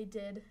they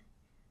did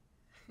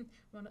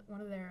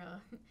one of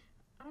their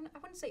I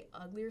wouldn't say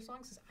uglier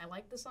songs, because I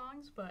like the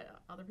songs,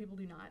 but other people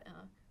do not,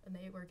 and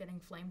they were getting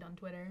flamed on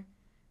Twitter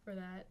for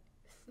that.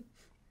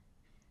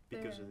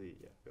 Because of the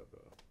go.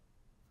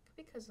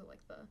 Because of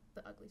like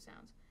the ugly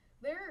sounds.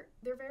 They're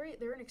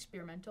an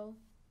experimental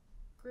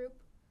group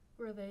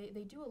where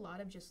they do a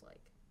lot of just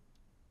like,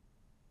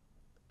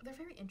 they're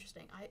very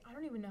interesting. I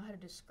don't even know how to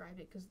describe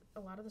it, because a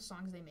lot of the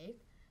songs they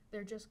make,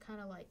 they're just kind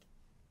of like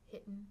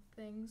hitting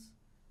things.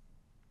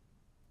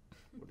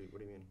 What do you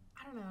mean?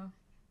 I don't know,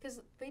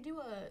 because they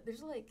do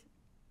there's like,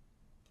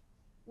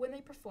 when they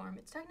perform,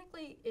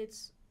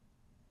 it's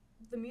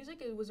the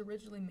music, it was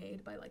originally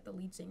made by like the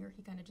lead singer.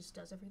 He kind of just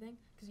does everything,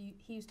 because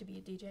he used to be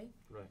a DJ.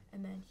 Right.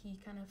 And then he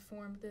kind of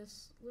formed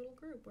this little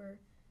group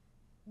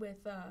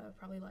with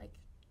probably like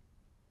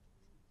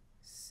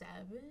 7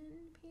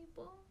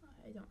 people.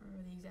 I don't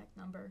remember the exact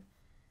number.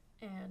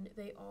 And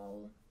they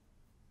all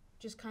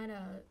just kind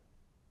of,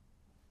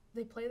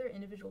 they play their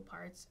individual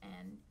parts,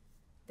 and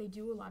they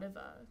do a lot of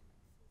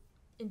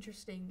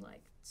interesting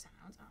like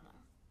sounds. I don't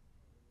know.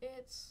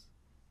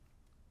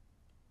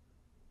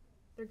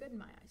 They're good in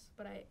my eyes,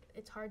 but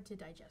it's hard to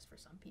digest for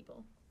some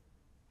people.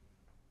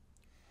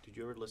 Did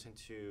you ever listen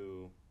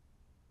to,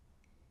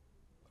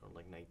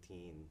 like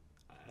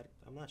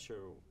I'm not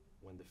sure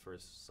when the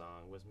first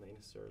song was made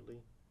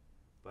necessarily,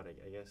 but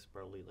I guess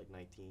probably like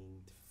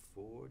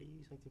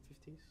 1940s,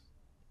 1950s.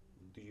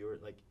 Do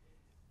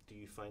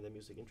you find the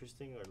music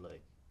interesting, or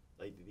like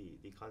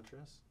the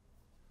contrast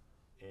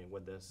and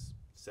what this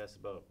says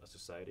about a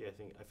society?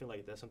 I feel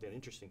like that's something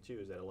interesting too,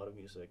 is that a lot of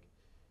music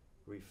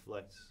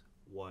reflects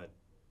what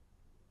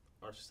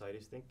our society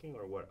is thinking,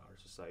 or what our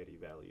society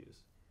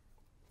values.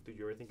 Do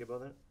you ever think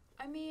about that?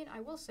 I mean, I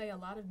will say a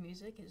lot of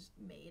music is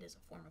made as a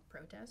form of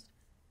protest.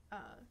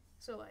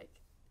 So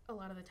like, a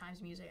lot of the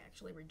times music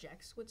actually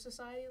rejects what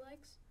society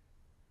likes.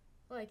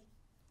 Like,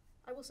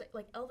 I will say,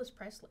 like Elvis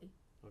Presley,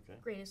 Okay.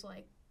 greatest,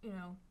 like,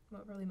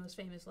 probably most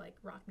famous like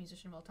rock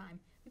musician of all time.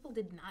 People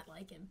did not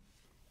like him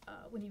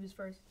when he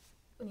first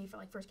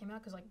came out,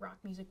 because like rock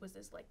music was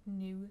this like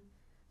new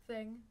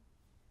thing,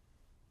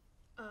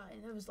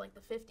 and it was like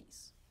the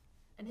 50s,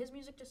 and his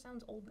music just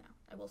sounds old now.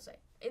 I will say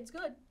it's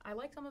good. I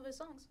like some of his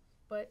songs,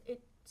 but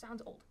it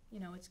sounds old.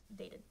 It's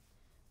dated.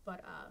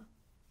 But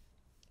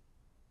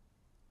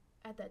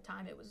at that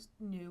time, it was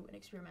new and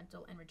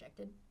experimental and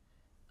rejected.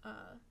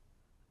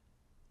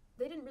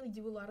 They didn't really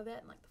do a lot of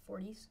that in like the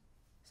 40s.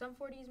 Some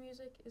 40s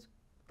music is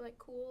like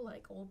cool,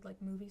 like old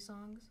like movie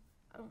songs.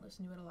 I don't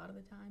listen to it a lot of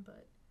the time,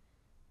 but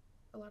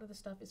a lot of the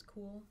stuff is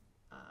cool.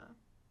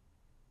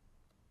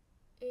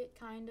 It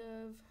kind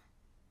of...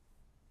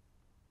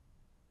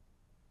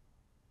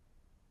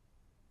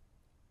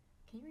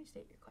 Can you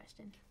restate your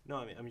question? No,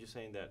 I'm just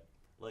saying that,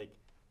 like,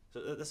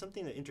 so that's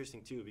something that's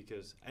interesting too,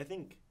 because I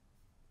think,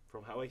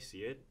 from how I see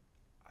it,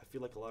 I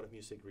feel like a lot of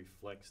music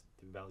reflects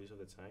the values of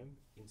the time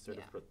instead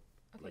of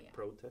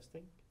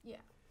protesting.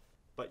 Yeah.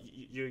 But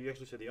you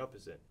actually said the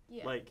opposite.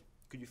 Yeah. Like,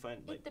 could you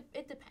find like?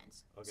 It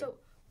depends. Okay. So,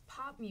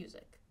 pop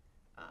music,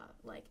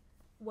 like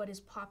what is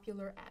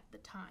popular at the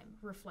time,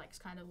 reflects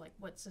kind of like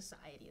what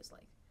society is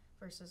like,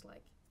 versus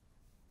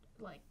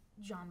like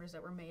genres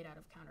that were made out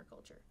of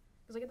counterculture.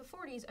 Because like in the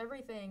 40s,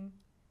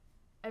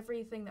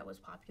 everything that was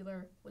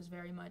popular was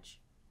very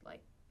much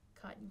like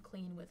cut and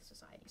clean with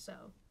society. So,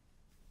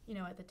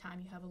 at the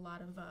time you have a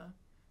lot of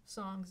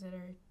songs that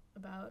are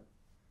about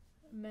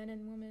men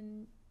and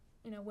women,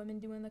 women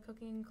doing the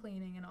cooking and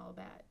cleaning and all of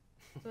that.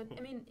 So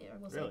I mean, I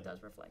will say Really? it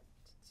does reflect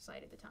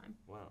society at the time.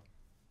 Wow.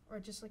 Or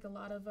just like a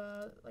lot of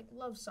like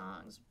love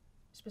songs,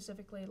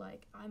 specifically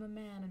like I'm a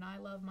man and I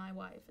love my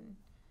wife,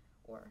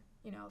 or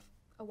if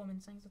a woman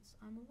sings, it's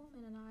I'm a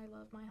woman and I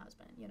love my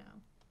husband.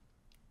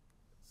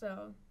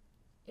 So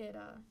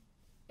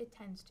it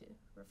tends to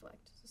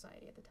reflect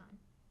society at the time.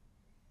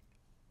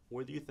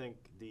 Where do you think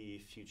the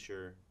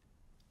future?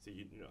 So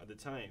at the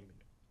time,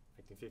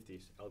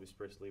 1950s, Elvis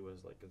Presley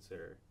was like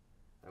considered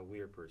a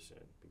weird person.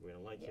 People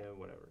didn't like him,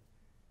 whatever.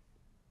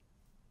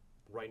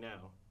 Right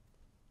now,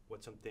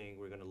 what's something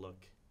we're gonna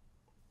look,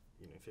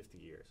 in 50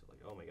 years. Like,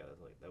 oh my God,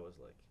 that was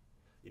like,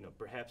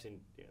 perhaps in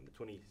the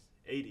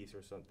 2080s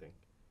or something,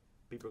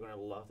 people are gonna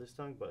love this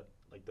song, but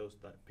like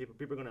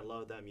people are gonna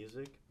love that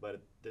music, but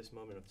at this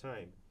moment of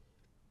time,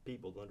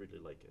 people don't really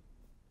like it.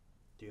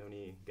 Do you have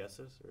any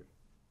guesses or?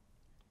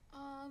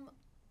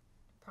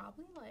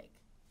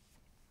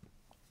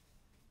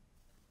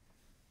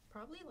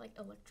 Probably like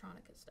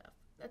electronica stuff.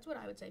 That's what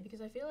I would say,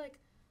 because I feel like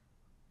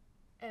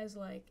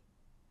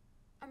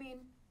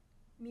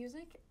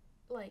music,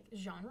 like,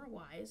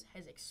 genre-wise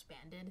has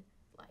expanded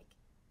like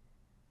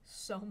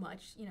so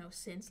much,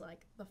 since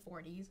like the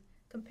 40s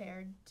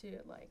compared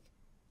to like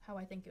how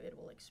I think it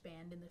will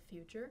expand in the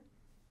future,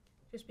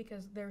 just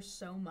because there's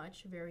so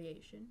much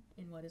variation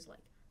in what is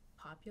like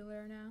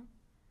popular now.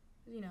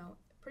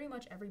 Pretty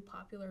much every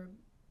popular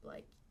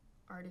like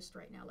artist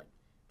right now, like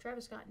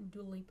Travis Scott and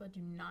Dua Lipa, do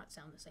not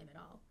sound the same at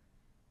all.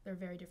 They're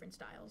very different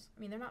styles. I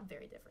mean, they're not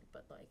very different,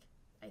 but like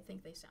I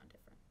think they sound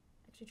different.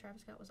 Actually,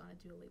 Travis Scott was on a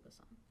Dua Lipa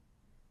song.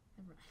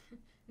 Never mind.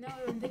 No,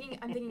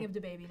 I'm thinking of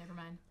DaBaby. Never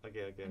mind.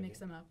 Okay. I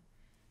mixed them up.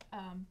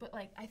 But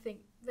like I think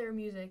their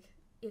music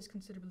is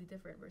considerably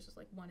different versus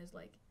like one is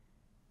like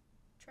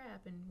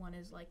trap and one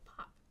is like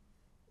pop,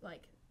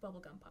 like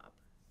bubblegum pop.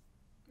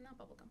 Not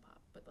bubblegum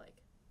pop, but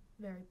like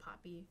very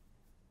poppy,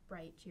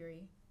 bright,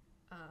 cheery.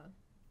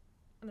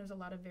 And there's a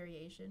lot of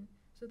variation.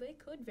 So they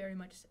could very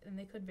much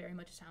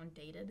sound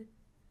dated,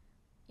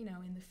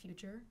 in the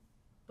future.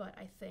 But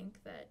I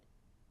think that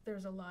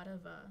there's a lot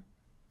of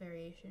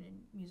variation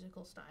in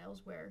musical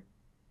styles where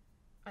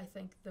I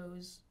think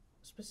those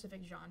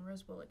specific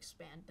genres will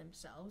expand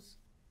themselves,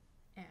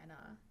 and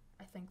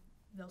I think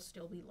they'll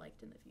still be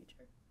liked in the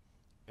future.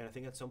 And I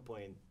think at some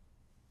point,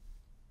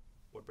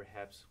 what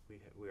perhaps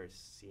we are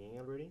seeing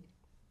already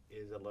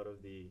is a lot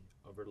of the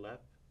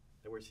overlap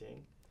that we're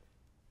seeing.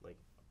 Like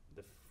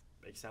the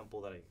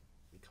example that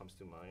comes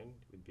to mind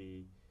would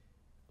be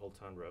Old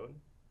Town Road,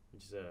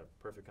 which is a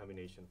perfect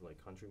combination of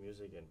like country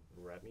music and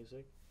rap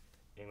music.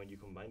 And when you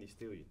combine these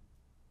two,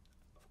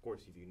 of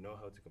course, if you know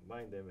how to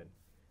combine them and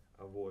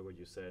avoid what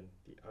you said,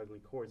 the ugly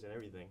chords and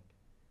everything,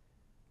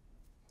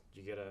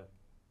 you get a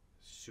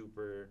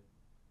super,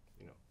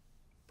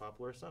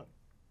 popular song.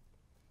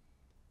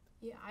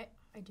 Yeah,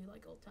 I do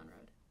like Old Town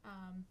Road.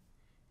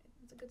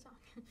 It's a good song.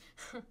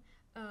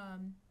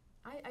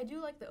 I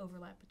do like the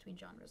overlap between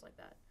genres like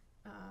that.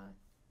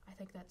 I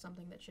think that's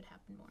something that should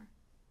happen more.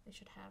 They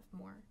should have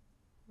more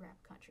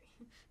rap country.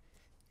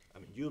 I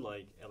mean, you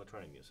like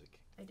electronic music.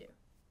 I do.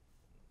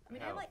 I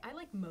mean, How? I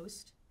like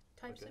most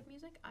types Okay. of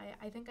music.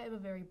 I think I have a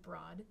very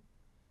broad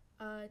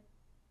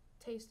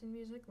taste in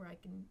music where I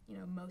can,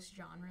 most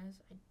genres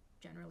I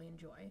generally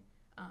enjoy.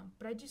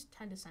 But I just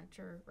tend to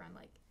center around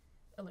like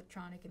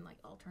electronic and like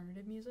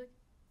alternative music.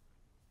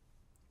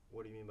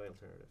 What do you mean by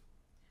alternative?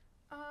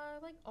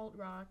 Like alt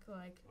rock,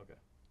 like Okay.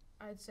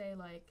 I'd say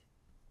like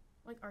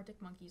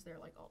Arctic Monkeys, they're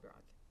like alt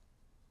rock.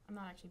 I'm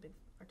not actually a big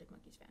Arctic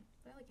Monkeys fan,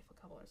 but I like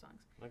a couple of their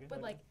songs. Okay. But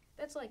okay. like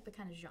that's like the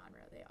kind of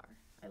genre they are.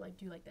 I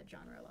do like that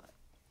genre a lot.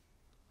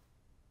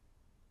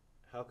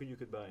 How could you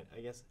combine?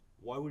 I guess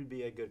what would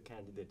be a good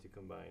candidate to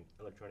combine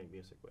electronic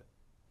music with?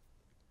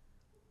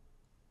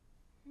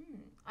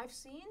 I've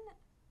seen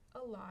a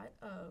lot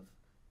of.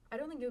 I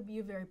don't think it would be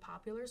a very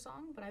popular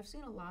song, but I've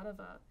seen a lot of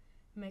a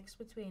mix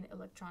between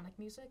electronic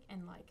music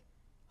and like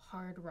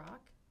hard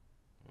rock,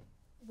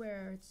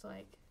 where it's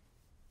like,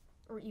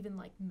 or even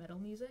like metal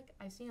music.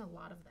 I've seen a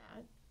lot of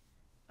that,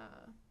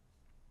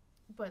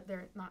 but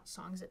they're not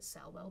songs that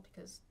sell well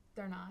because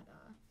they're not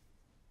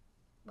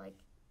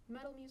like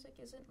metal music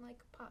isn't like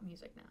pop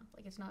music now.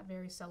 Like it's not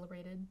very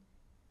celebrated,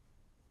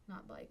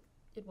 not like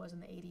it was in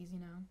the 80s,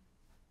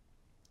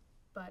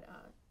 But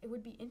it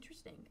would be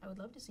interesting. I would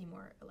love to see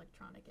more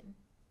electronic and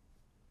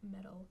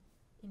metal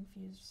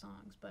infused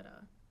songs, but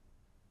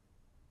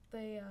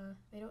they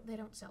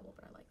don't sell well,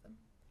 but I like them.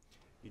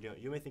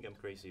 You may think I'm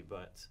crazy,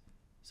 but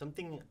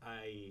something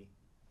I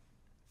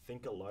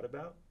think a lot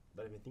about,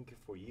 that I've been thinking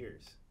for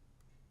years,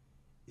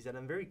 is that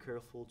I'm very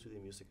careful to the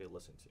music I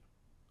listen to.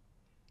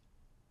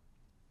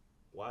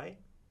 Why?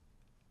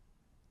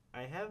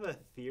 I have a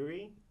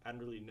theory. I don't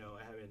really know.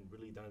 I haven't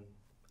really done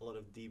a lot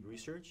of deep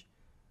research,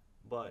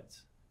 but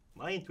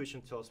my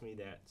intuition tells me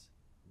that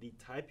the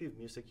type of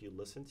music you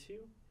listen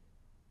to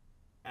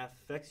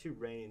affects your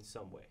brain in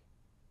some way,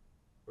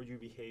 or your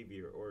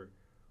behavior, or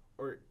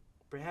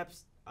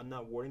perhaps I'm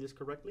not wording this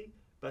correctly,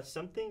 but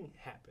something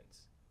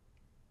happens.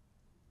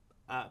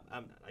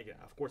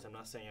 Of course, I'm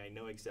not saying I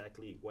know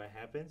exactly what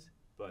happens,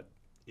 but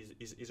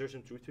is there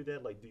some truth to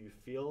that? Like, do you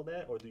feel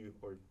that, or do you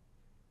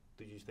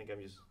just think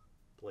I'm just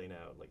playing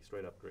out, like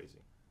straight up crazy?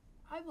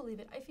 I believe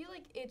it. I feel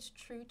like it's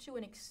true to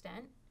an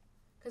extent,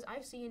 because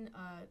I've seen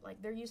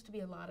like there used to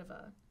be a lot of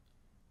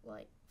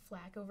like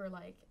flack over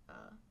like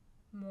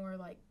more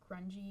like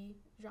grungy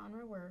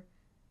genre or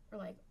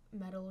like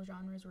metal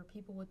genres where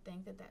people would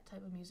think that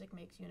type of music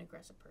makes you an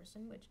aggressive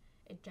person, which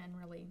it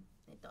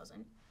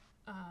doesn't.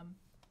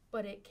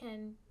 But it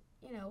can,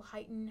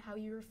 heighten how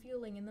you're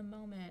feeling in the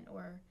moment,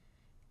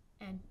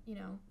 and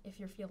if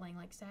you're feeling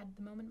like sad at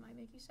the moment, it might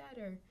make you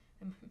sadder.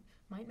 it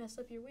might mess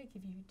up your week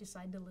if you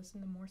decide to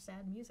listen to more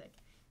sad music,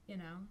 you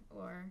know,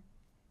 or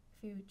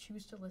if you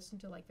choose to listen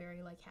to like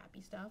very like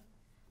happy stuff.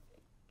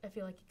 I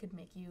feel like it could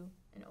make you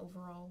an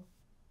overall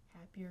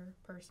happier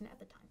person at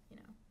the time, you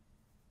know.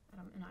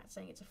 I'm not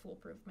saying it's a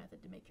foolproof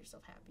method to make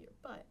yourself happier,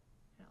 but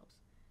it helps.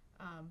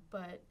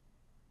 But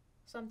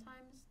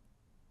sometimes,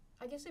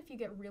 I guess if you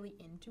get really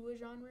into a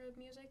genre of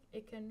music,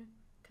 it can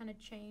kind of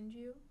change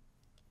you.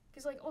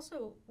 Because, like,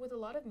 also, with a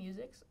lot of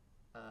music,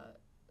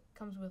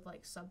 comes with,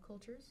 like,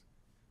 subcultures.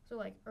 So,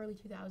 like, early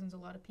 2000s, a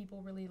lot of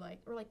people really,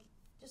 like, or, like,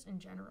 just in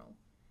general,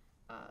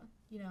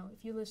 you know,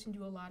 if you listen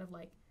to a lot of,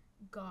 like,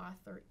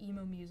 goth or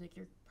emo music,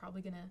 you're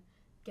probably going to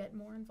get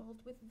more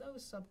involved with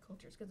those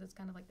subcultures because it's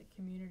kind of like the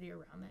community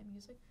around that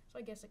music. So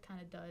I guess it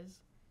kind of does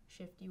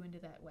shift you into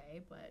that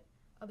way, but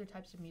other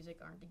types of music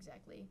aren't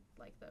exactly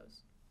like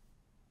those.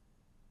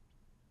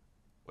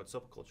 What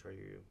subculture are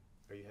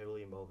you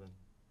heavily involved in?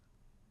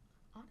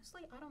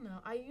 Honestly, I don't know.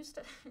 I used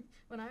to,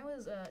 when I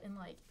was in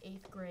like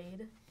 8th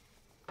grade,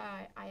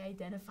 I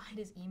identified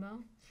as emo.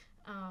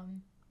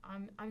 I'm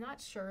not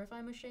sure if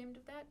I'm ashamed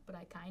of that, but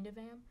I kind of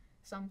am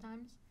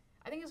sometimes.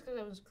 I think it's because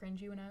I was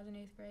cringy when I was in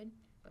 8th grade.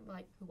 But,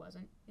 like, who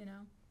wasn't, you know?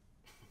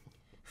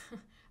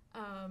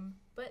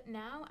 But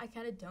now I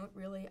kind of don't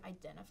really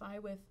identify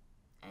with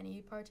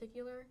any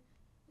particular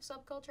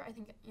subculture. I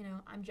think, you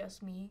know, I'm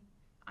just me.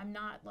 I'm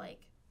not,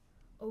 like,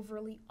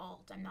 overly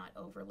alt. I'm not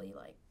overly,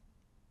 like,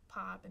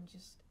 pop. I'm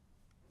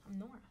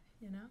Nora,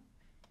 you know?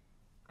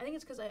 I think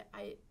it's because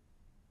I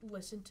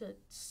listen to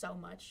so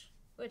much,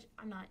 which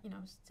I'm not, you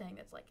know, saying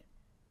that's, like,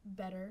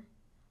 better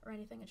or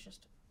anything. It's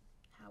just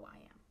how I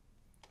am.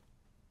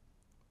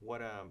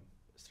 What,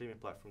 streaming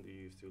platform do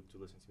you use to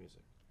listen to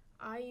music?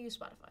 I use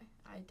Spotify.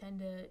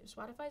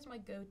 Spotify is my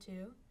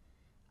go-to,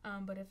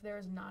 but if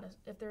there's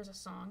a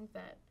song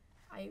that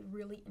I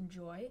really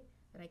enjoy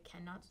that I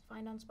cannot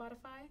find on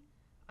Spotify,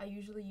 I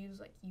usually use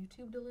like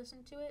YouTube to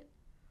listen to it,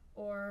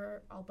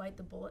 or I'll bite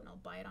the bullet and I'll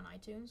buy it on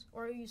iTunes,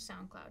 or I use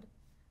SoundCloud.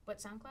 But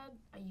SoundCloud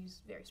I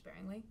use very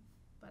sparingly,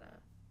 but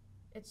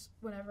it's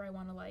whenever I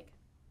want to like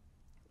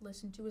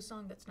listen to a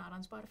song that's not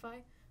on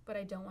Spotify, but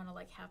I don't want to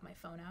like have my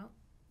phone out,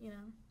 you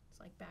know? It's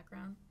like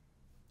background,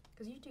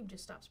 because YouTube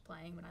just stops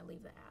playing when I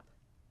leave the app.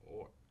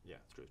 Or yeah,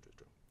 true.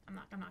 I'm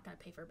not gonna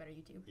pay for a better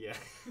YouTube. Yeah.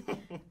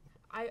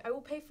 I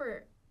will pay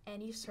for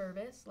any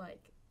service,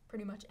 like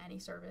pretty much any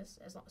service,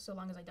 so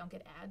long as I don't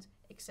get ads,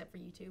 except for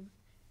YouTube.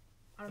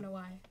 I don't know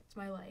why. It's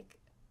my like,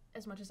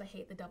 as much as I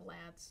hate the double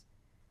ads,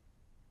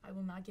 I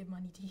will not give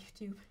money to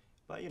YouTube.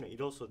 But you know,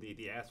 it also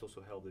the ads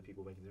also help the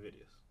people making the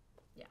videos.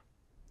 Yeah.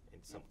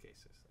 In some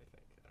cases, I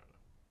think. I don't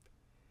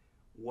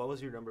know. What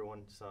was your number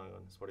one song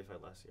on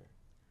Spotify last year?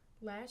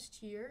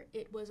 Last year,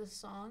 it was a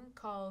song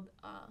called,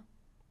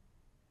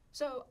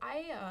 so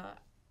I,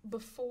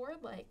 before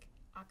like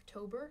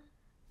October,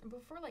 and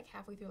before like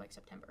halfway through like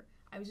September,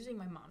 I was using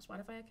my mom's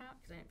Spotify account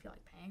because I didn't feel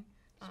like paying.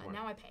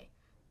 Now I pay.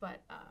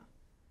 But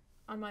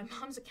on my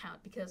mom's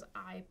account, because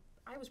I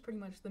was pretty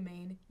much the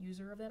main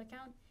user of that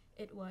account,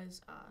 it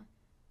was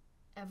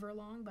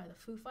Everlong by the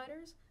Foo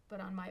Fighters. But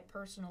on my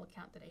personal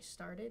account that I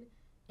started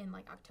in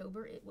like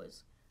October, it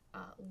was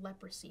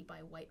Leprosy by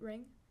White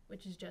Ring,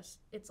 which is just,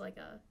 it's like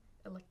a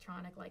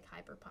electronic like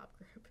hyper pop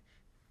group.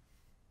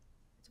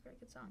 It's a very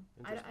good song.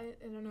 I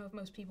don't know if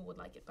most people would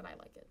like it, but I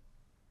like it.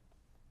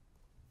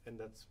 And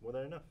that's more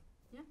than enough.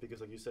 Yeah.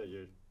 Because like you said,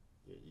 you're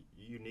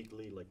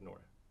uniquely like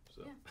Nora.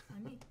 So. Yeah,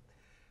 I'm me.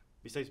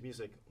 Besides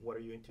music, what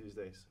are you into these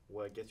days?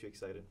 What gets you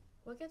excited?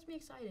 What gets me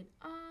excited?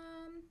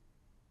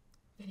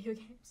 Video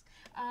games.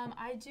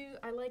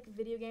 I like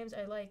video games.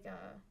 I like,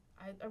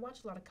 I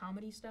watch a lot of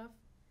comedy stuff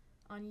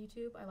on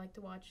YouTube. I like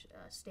to watch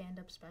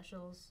stand-up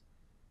specials.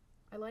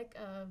 I like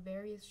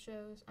various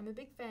shows. I'm a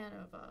big fan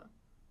of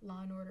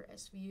Law & Order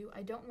SVU.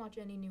 I don't watch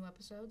any new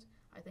episodes.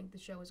 I think the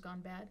show has gone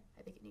bad.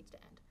 I think it needs to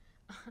end.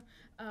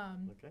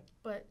 Okay.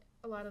 But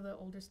a lot of the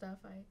older stuff,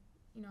 I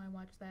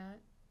watch that.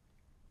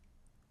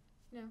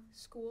 You know,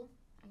 school.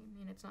 I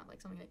mean, it's not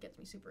like something that gets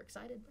me super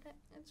excited, but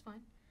it's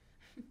fine.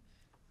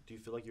 Do you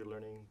feel like you're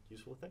learning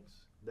useful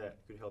things that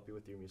could help you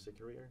with your music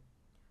career?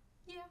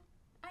 Yeah,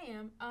 I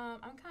am.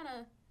 I'm kind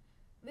of...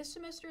 This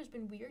semester has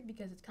been weird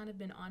because it's kind of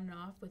been on and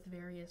off with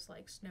various,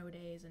 like, snow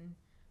days and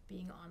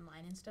being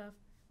online and stuff.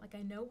 Like,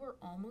 I know we're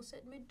almost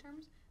at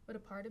midterms, but a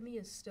part of me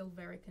is still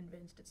very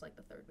convinced it's, like,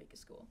 the third week of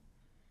school,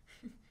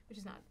 which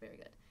is not very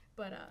good.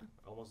 But,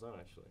 almost done,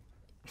 actually.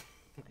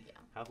 Yeah.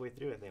 Halfway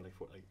through, I think,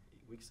 like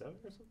week 7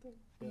 or something?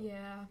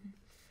 Yeah.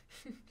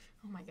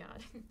 Oh, my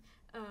God.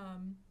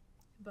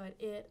 But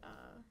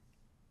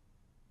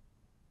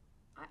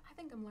I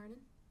think I'm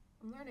learning.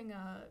 I'm learning,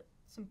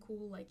 some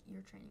cool like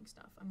ear training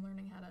stuff. I'm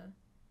learning how to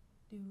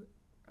do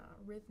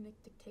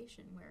rhythmic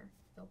dictation where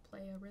they'll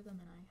play a rhythm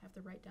and I have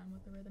to write down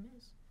what the rhythm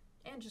is,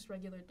 and just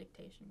regular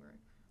dictation where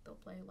they'll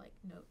play like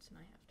notes and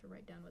I have to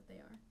write down what they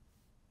are.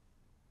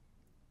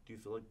 Do you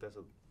feel like that's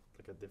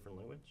a different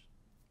language?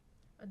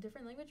 A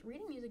different language?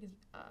 Reading music is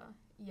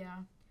yeah,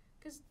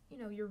 because you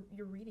know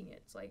you're reading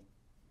it. It's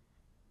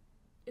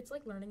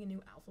like learning a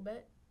new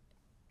alphabet,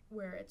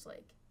 where it's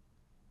like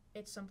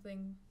it's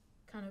something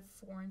kind of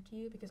foreign to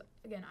you because,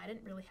 again, I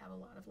didn't really have a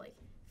lot of like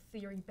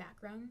theory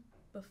background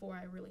before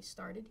I really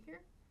started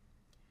here.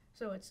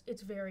 So it's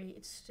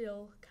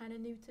still kind of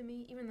new to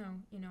me, even though,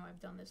 you know, I've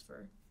done this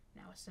for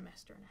now a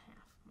semester and a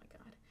half. Oh my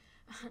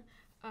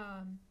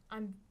God.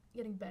 I'm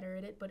getting better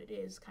at it, but it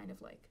is kind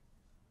of like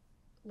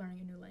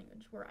learning a new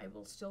language where I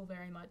will still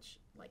very much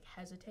like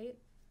hesitate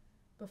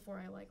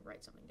before I like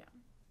write something down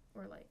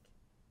or like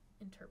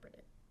interpret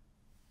it.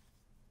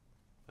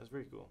 That's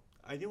very cool.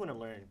 I do want to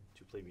learn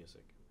to play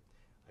music.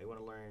 I want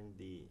to learn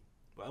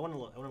I want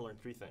to learn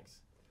three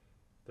things.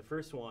 The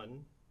first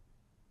one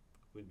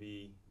would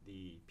be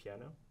the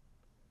piano.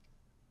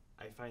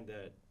 I find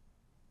that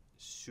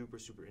super,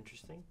 super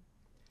interesting.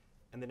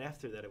 And then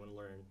after that, I want to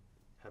learn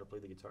how to play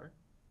the guitar.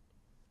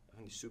 I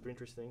find it super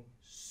interesting,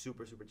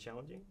 super, super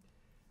challenging.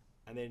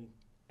 And then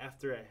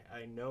after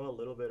I know a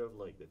little bit of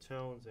like the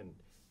tones and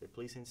the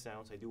pleasing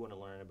sounds, I do want to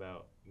learn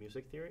about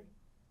music theory,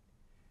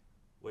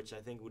 which I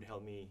think would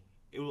help me.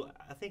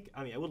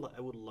 I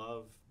would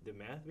love the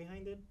math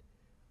behind it,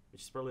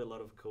 which is probably a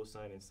lot of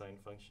cosine and sine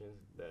functions.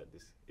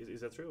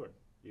 Is that true, or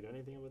you know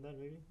anything about that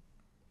maybe?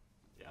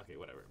 Yeah, okay,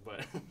 whatever.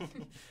 But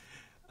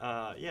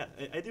yeah,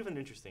 I do find it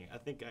interesting. I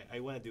think I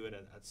want to do it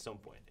at some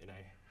point, and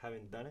I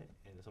haven't done it,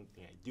 and it's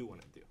something I do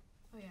want to do.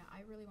 Oh yeah,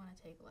 I really want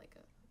to take like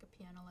a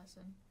piano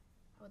lesson.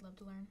 I would love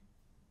to learn.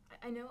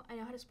 I know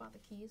how to spot the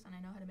keys, and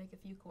I know how to make a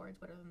few chords,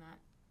 but other than that,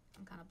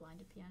 I'm kind of blind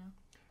to piano.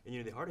 And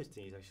you know, the hardest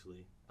thing is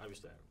actually,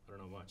 obviously I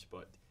don't know much,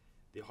 but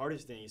the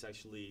hardest thing is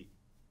actually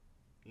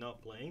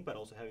not playing, but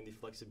also having the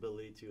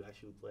flexibility to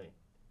actually play.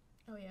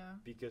 Oh yeah.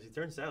 Because it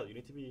turns out you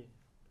need to be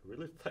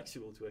really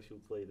flexible to actually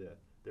play the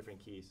different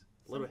keys.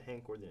 A lot of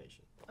hand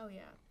coordination. Oh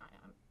yeah.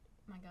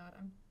 My God,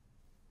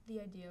 the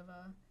idea of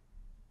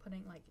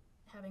putting like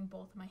having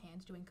both my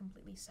hands doing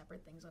completely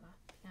separate things on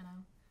a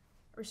piano.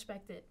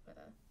 Respect it, but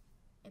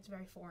it's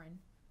very foreign.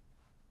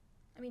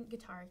 I mean,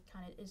 guitar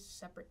kind of is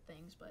separate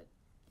things, but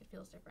it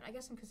feels different. I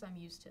guess because I'm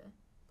used to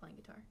playing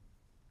guitar.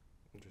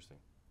 Interesting.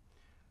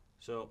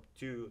 So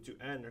to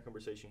end our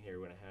conversation here,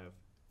 we're gonna have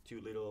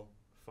two little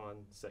fun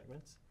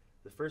segments.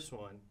 The first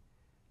one,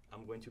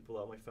 I'm going to pull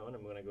out my phone.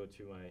 I'm gonna go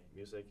to my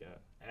music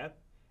app,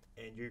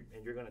 and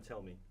you're gonna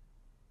tell me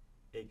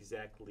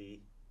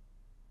exactly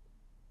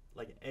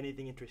like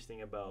anything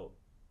interesting about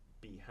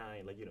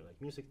behind, like, you know, like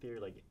music theory,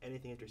 like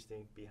anything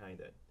interesting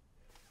behind it,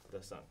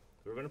 the song.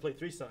 So we're gonna play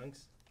 3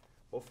 songs.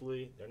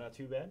 Hopefully they're not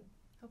too bad.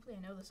 Hopefully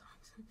I know the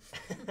songs.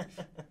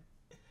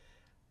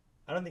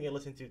 I don't think I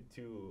listen to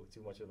too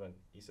much of an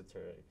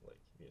esoteric like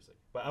music,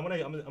 but I'm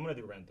gonna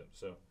do random.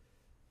 So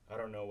I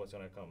don't know what's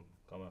gonna come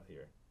up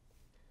here.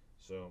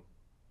 So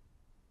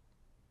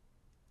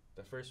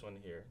the first one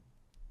here.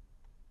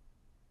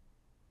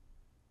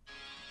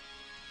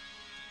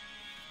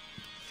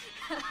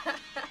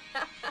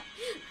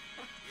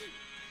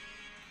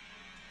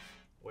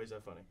 Why is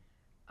that funny?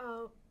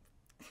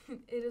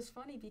 It is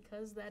funny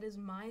because that is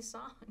my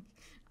song.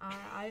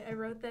 I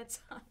wrote that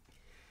song.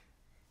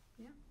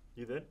 Yeah.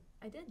 You did?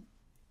 I did.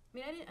 I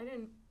mean, I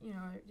didn't, you know,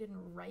 I didn't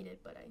write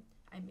it, but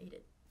I made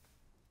it.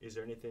 Is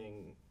there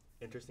anything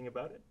interesting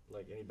about it?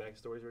 Like any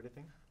backstories or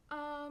anything?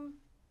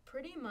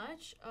 Pretty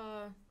much.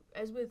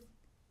 As with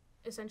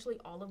essentially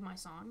all of my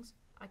songs,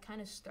 I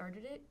kind of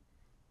started it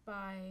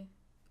by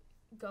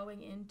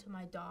going into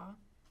my DAW,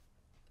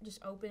 just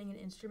opening an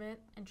instrument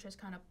and just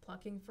kind of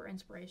plucking for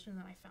inspiration, and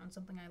then I found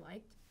something I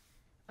liked.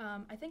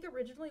 I think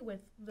originally with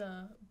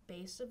the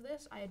bass of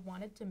this, I had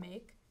wanted to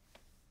make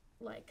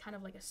like kind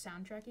of like a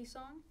soundtracky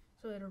song.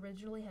 So it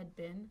originally had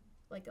been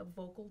like a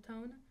vocal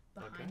tone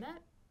behind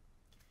that,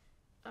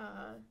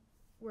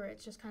 where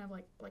it's just kind of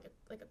like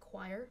a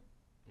choir.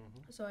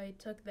 Mm-hmm. So I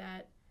took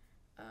that,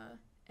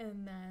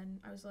 and then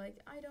I was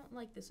like, I don't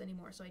like this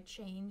anymore. So I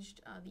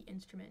changed the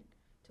instrument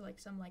to like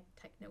some like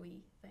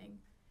techno-y thing,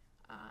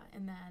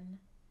 and then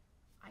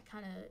I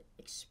kind of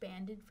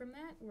expanded from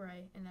that,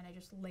 and then I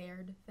just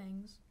layered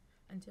things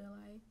until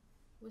I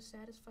was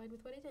satisfied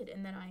with what I did,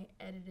 and then I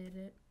edited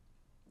it,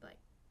 like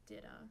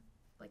did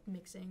like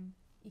mixing,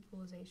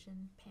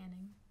 equalization,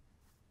 panning,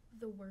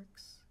 the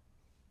works.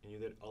 And you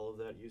did all of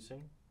that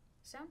using?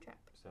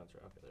 Soundtrap.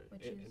 Okay, there.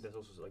 And that's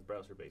also like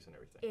browser based and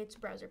everything. It's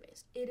browser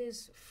based. It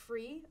is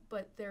free,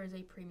 but there is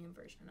a premium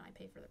version, and I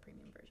pay for the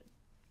premium version.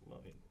 Well,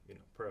 I mean, you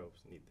know,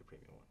 pros need the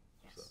premium one.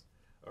 Yes. So,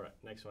 all right,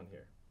 next one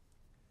here.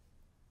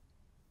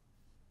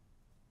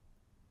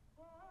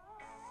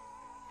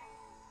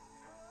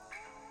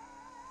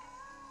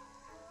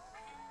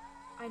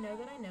 I know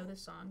that I know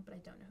this song, but I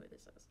don't know who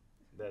this is.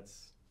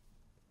 That's...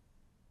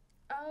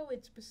 Oh,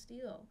 it's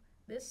Bastille.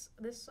 This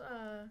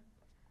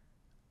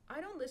I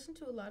don't listen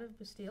to a lot of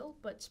Bastille,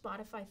 but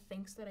Spotify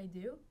thinks that I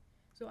do.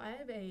 So I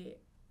have a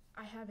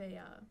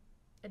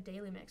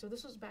daily mix. So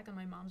this was back on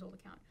my mom's old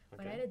account.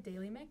 Okay. But I had a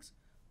daily mix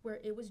where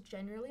it was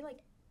generally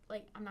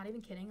like I'm not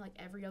even kidding, like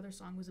every other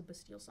song was a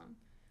Bastille song.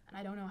 And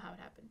I don't know how it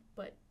happened,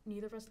 but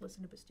neither of us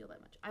listened to Bastille that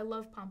much. I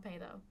love Pompeii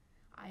though.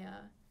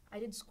 I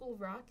did School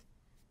of Rock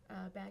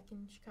back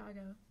in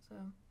Chicago, so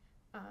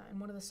and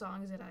one of the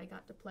songs that I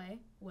got to play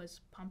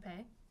was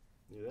Pompeii.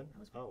 You did? That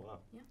was Oh wow.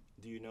 Yeah.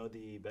 Do you know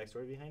the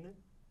backstory behind it?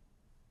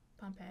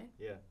 Pompeii,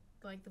 Yeah.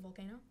 like the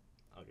volcano.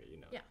 Okay, you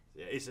know. Yeah.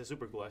 Yeah, it's a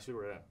super cool. I should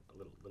read a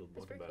little It's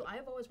book very about cool. it.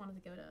 I've always wanted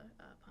to go to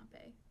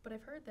Pompeii, but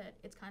I've heard that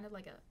it's kind of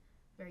like a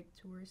very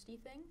touristy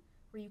thing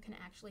where you can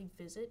actually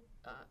visit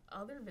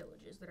other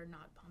villages that are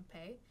not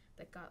Pompeii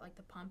that got like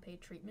the Pompeii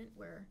treatment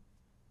where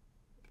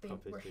they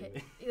Pompeii were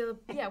treatment. hit.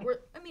 Yeah,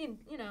 I mean,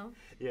 you know,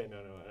 Yeah,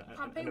 no. I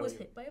Pompeii know was you-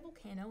 hit by a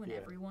volcano and Yeah.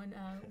 everyone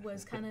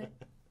was kind of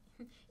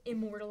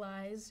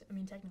immortalized. I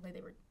mean, technically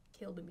they were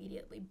killed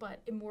immediately,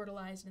 but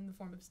immortalized in the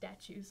form of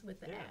statues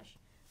with the Yeah. ash.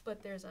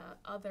 But there's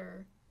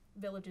other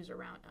villages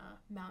around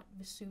Mount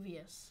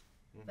Vesuvius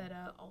Mhm.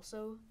 that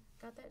also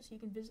got that, so you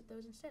can visit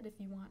those instead if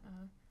you want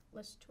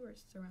less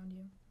tourists around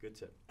you. Good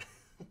tip.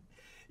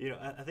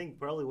 I think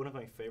probably one of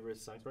my favorite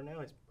songs right now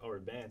is our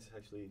band's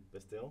actually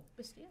Bastille.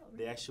 Bastille, right?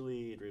 They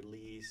actually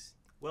release.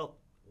 Well,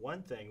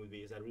 one thing would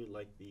be is I really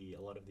like a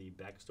lot of the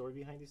backstory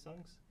behind these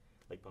songs.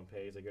 Like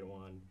Pompeii is a good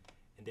one,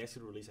 and they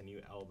actually released a new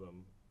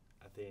album.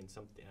 I think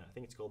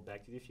it's called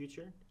Back to the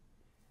Future,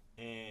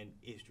 and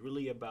it's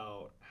really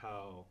about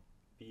how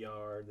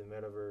VR, the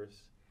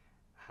metaverse,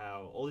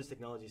 how all these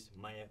technologies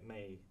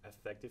may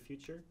affect the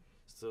future.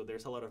 So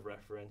there's a lot of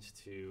reference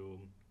to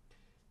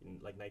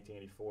like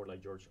 1984,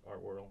 like George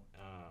Orwell,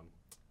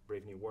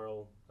 Brave New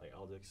World, like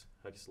Aldous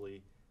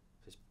Huxley.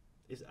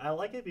 I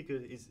like it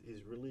because it's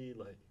really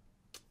like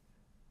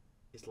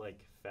it's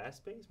like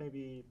fast paced.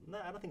 Maybe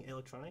I don't think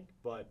electronic,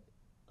 but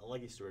I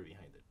like the story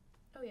behind it.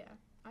 Oh yeah,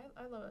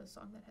 I love a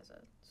song that has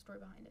a story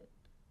behind it.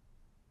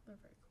 They're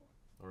very cool.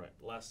 All right,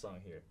 last song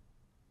here.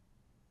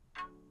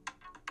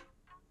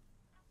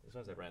 This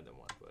one's a random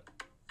one, but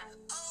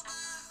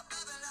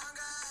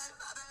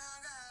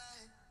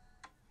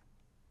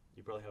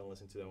you probably haven't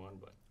listened to that one,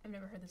 but I've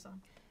never heard the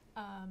song.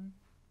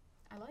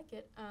 I like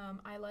it.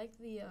 I like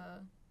the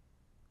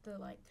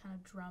like kind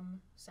of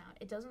drum sound.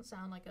 It doesn't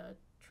sound like a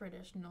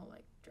traditional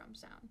like drum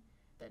sound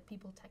that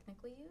people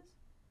technically use.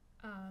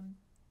 Can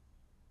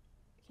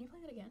you play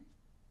that again?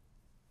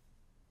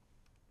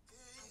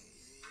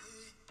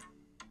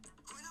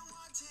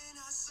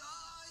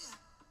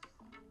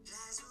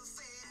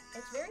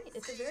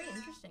 It's a very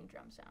interesting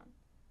drum sound.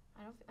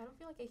 I don't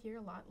feel like I hear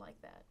a lot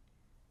like that,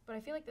 but I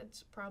feel like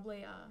that's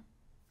probably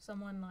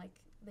someone like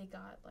they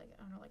got like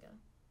I don't know like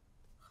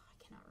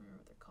I cannot remember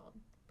what they're called,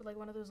 but like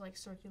one of those like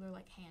circular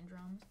like hand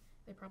drums.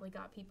 They probably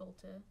got people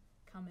to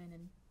come in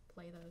and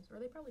play those, or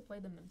they probably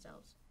played them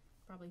themselves.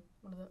 Probably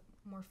one of the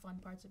more fun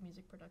parts of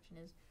music production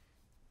is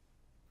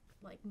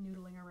like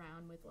noodling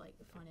around with like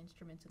fun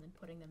instruments and then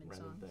putting them in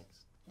random songs.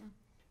 things.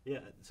 Yeah. Yeah.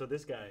 So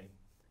this guy,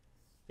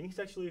 I think he's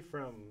actually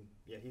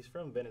he's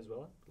from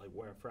Venezuela, like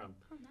where I'm from.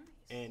 Oh,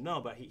 nice. And no,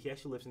 but he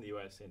actually lives in the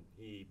U.S. and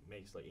he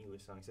makes like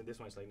English songs. And this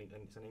one's like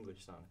it's an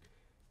English song,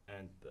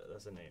 and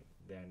that's the name,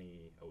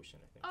 Danny Ocean,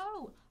 I think.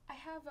 Oh, I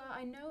have.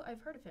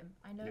 I've heard of him.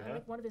 I know. You I have?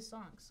 like one of his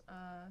songs.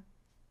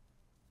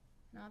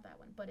 Not that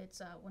one, but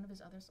it's one of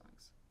his other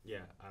songs. Yeah,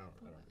 I don't.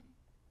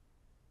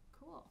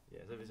 Cool. Yeah,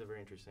 it's a very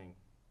interesting.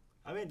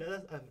 I mean,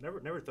 I've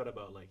never thought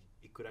about like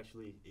it could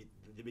actually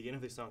the beginning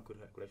of the song could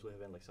actually have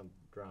been like some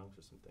drums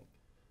or something.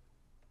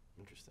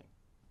 Interesting.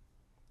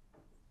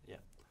 Yeah.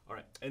 All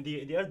right. And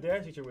the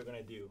other feature we're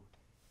gonna do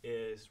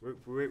is we're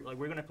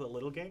gonna play a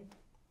little game,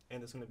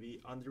 and it's gonna be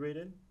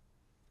underrated,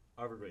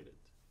 overrated.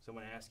 So I'm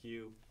gonna ask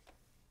you,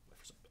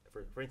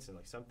 for instance,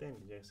 like something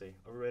you're gonna say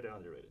overrated,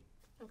 underrated.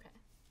 Okay.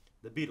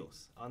 The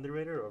Beatles,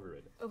 underrated or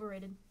overrated?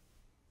 Overrated.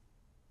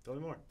 Tell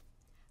me more.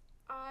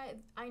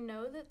 I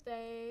know that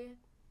they,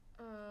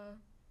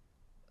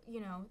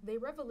 they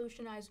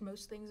revolutionized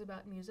most things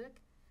about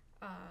music.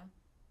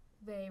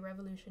 They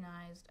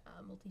revolutionized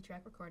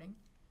multi-track recording.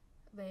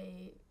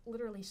 They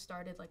literally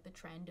started like the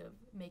trend of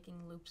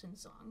making loops in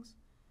songs.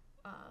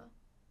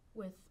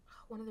 With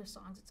one of their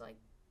songs, it's like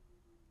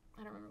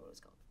I don't remember what it's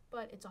called,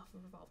 but it's off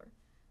of Revolver.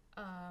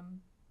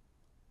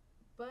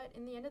 But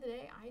in the end of the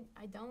day,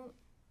 I don't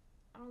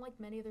like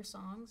many of their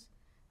songs.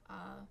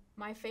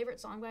 My favorite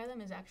song by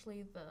them is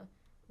actually the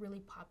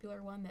really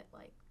popular one that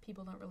like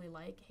people don't really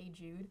like, Hey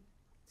Jude.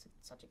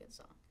 It's such a good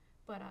song.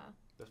 But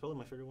That's probably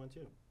my favorite one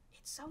too.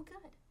 it's so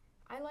good.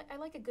 I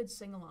like a good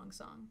sing-along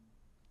song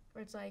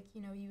where it's like,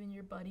 you and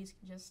your buddies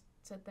can just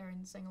sit there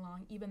and sing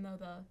along, even though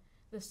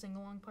the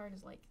sing-along part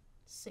is like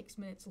 6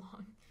 minutes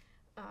long.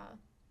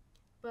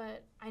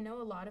 But I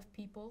know a lot of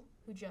people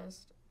who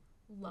just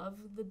love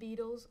the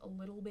Beatles a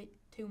little bit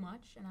too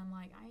much, and I'm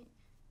like,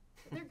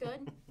 they're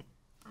good.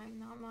 I'm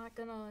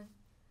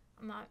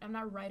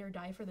not ride or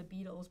die for the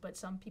Beatles, but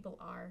some people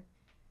are.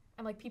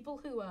 And like people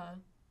who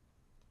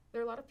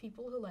there are a lot of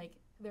people who like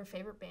their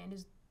favorite band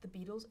is the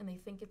Beatles and they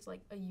think it's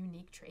like a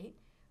unique trait,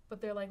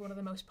 but they're like one of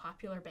the most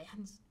popular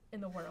bands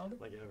in the world.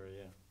 Like ever,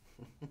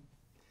 yeah.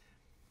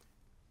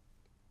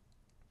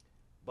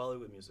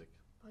 Bollywood music.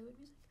 Bollywood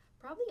music?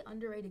 Probably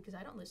underrated because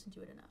I don't listen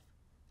to it enough.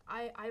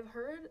 I've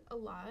heard a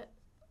lot.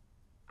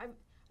 I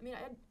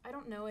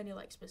don't know any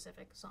like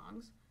specific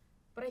songs,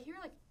 but I hear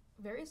like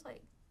various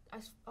like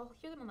I'll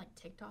hear them on like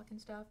TikTok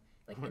and stuff,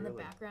 like in the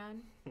Really?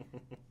 background.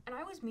 And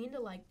I always mean to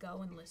like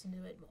go and listen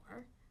to it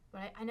more,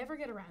 but I never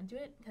get around to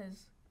it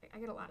because I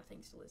get a lot of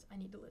things to listen. I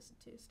need to listen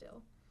to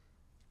still.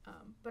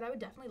 But I would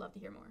definitely love to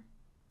hear more.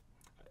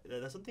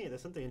 That's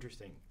something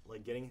interesting.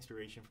 Like getting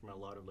inspiration from a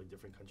lot of like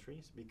different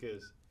countries,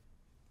 because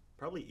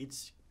probably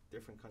each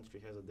different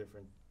country has a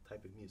different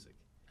type of music.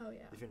 Oh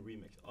yeah. Different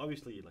remix.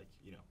 Obviously, like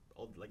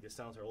all like the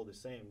sounds are all the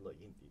same, like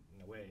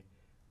in a way,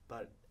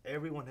 but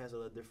everyone has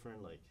a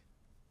different like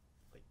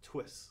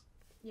twists.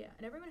 Yeah,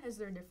 and everyone has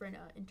their different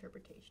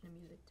interpretation of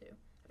music too.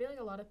 I feel like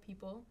a lot of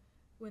people,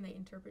 when they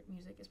interpret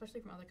music, especially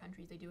from other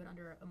countries, they do it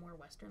under a more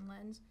Western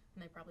lens,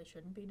 and they probably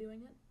shouldn't be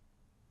doing it.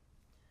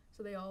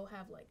 So they all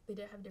have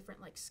have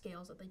different like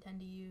scales that they tend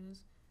to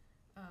use,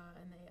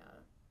 and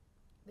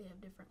they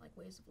have different like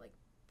ways of like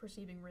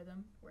perceiving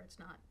rhythm, where it's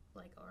not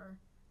like our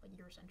like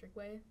Eurocentric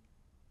way.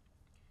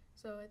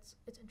 So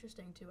it's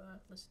interesting to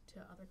listen to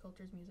other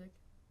cultures' music.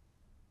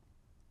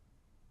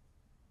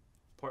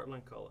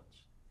 Parkland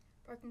College.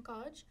 Parkland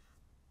College,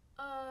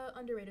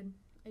 underrated.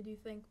 I do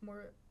think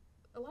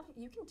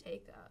you can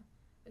take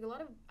like a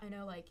lot of, I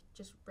know like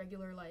just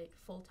regular like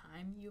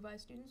full-time U of I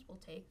students will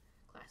take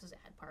classes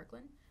at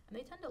Parkland, and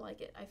they tend to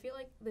like it. I feel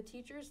like the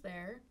teachers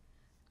there,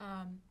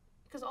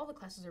 because all the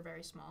classes are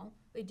very small,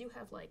 they do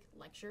have like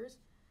lectures,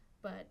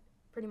 but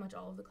pretty much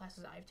all of the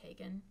classes I've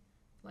taken,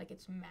 like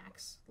it's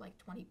max like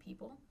 20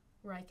 people,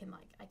 where I can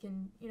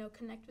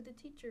connect with the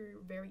teacher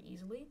very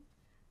easily.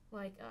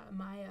 Like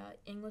my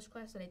English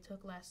class that I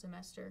took last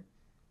semester,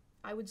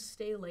 I would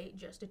stay late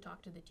just to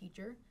talk to the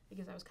teacher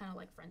because I was kind of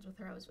like friends with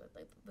her. I was at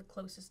like the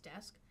closest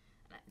desk.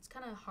 And it's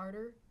kind of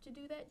harder to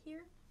do that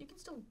here. You can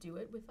still do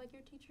it with like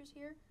your teachers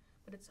here,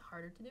 but it's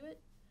harder to do it.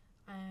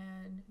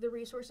 And the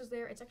resources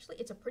there, it's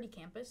a pretty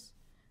campus.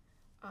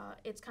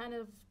 It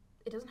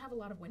doesn't have a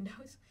lot of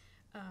windows,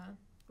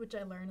 which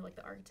I learned like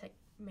the architect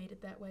made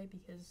it that way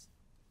because,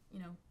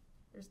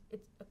 it's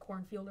a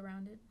cornfield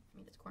around it. I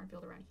mean, it's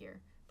cornfield around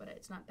here, but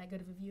it's not that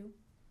good of a view.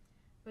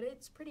 But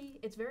it's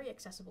very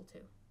accessible too.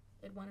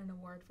 It won an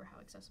award for how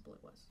accessible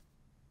it was.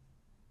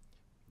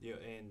 Yeah,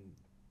 and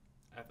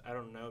I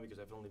don't know because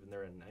I've only been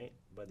there at night,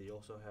 but they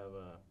also have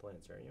a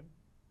planetarium.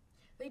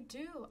 They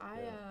do.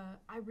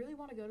 I really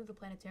want to go to the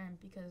planetarium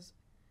because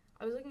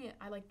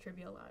I like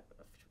trivia a lot,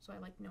 so I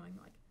like knowing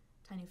like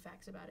tiny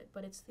facts about it.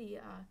 But it's the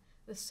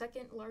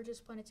second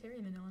largest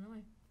planetarium in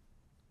Illinois.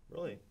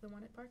 Really? The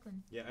one at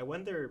Parkland. Yeah, I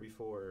went there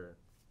before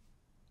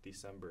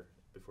December,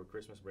 before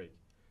Christmas break.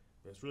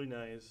 It was really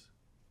nice.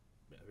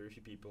 Very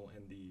few people,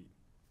 and the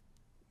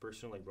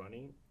person like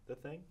running the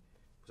thing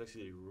was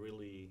actually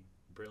really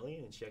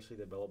brilliant, and she actually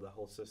developed the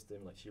whole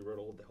system. Like she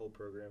wrote the whole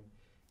program,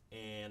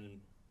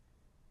 and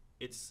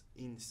it's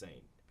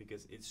insane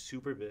because it's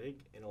super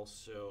big, and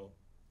also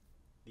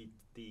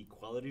the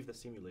quality of the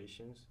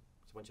simulations.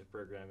 It's a bunch of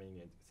programming,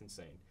 and it's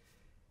insane.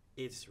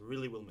 It's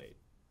really well made,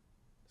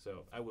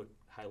 so I would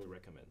highly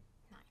recommend.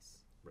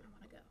 Nice. I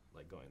want to go.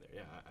 Like going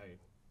there, yeah.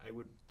 I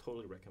would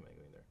totally recommend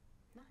going there.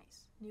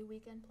 Nice. New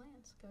weekend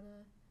plans. Go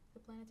to the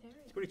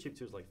planetarium. It's pretty cheap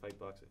too. It's like $5,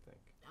 I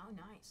think. Oh,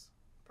 nice.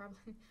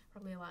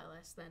 Probably a lot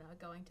less than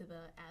going to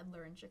the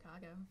Adler in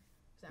Chicago.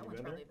 Because that one's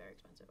probably very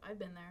expensive. I've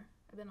been there.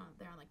 I've been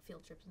there on like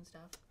field trips and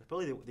stuff. It's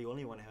probably the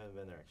only one I haven't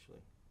been there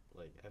actually.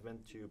 Like I've been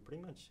to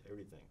pretty much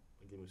everything,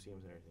 like the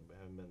museums and everything, but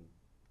I haven't been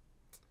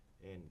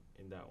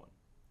in that one.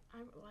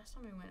 Last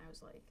time I went, I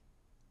was like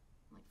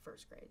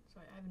first grade,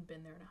 so I haven't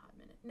been there in a hot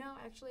minute. No,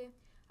 actually,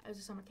 I was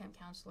a summer camp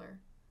counselor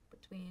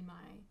between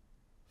my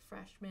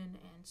freshman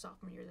and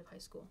sophomore years of high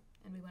school,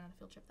 and we went on a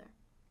field trip there.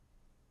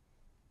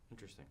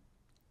 Interesting.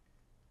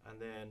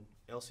 And then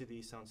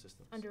LCD sound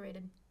systems.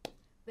 Underrated.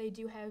 They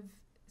do have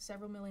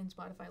several million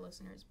Spotify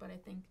listeners, but I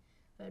think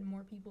that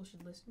more people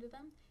should listen to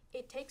them.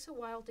 It takes a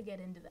while to get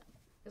into them,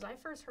 because I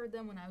first heard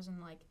them when I was in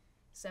like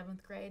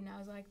 7th grade, and I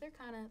was like, they're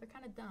kind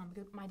of dumb,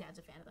 because my dad's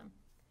a fan of them.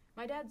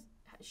 My dad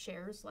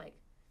shares like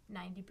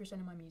 90%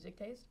 of my music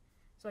taste,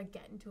 so I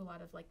get into a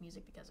lot of like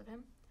music because of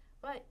him.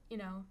 But,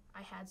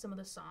 I had some of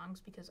the songs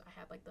because I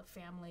had like the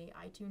family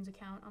iTunes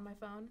account on my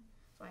phone,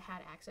 so I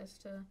had access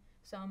to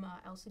some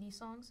LCD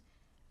songs.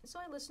 And so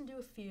I listened to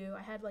a few.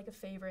 I had like a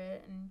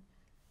favorite, and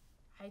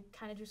I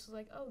kind of just was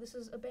like, oh, this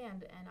is a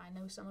band, and I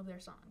know some of their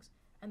songs.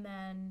 And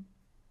then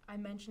I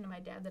mentioned to my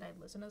dad that I'd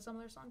listened to some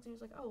of their songs, and he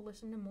was like, oh,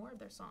 listen to more of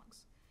their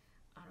songs.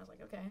 And I was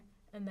like, okay.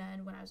 And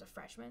then when I was a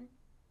freshman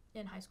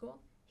in high school,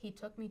 he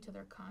took me to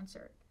their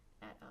concert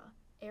at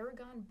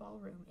Aragon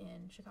Ballroom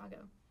in Chicago.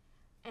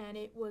 And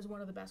it was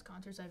one of the best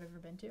concerts I've ever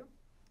been to.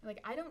 Like,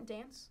 I don't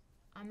dance.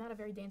 I'm not a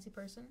very dancey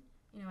person.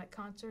 At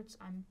concerts,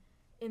 I'm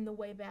in the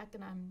way back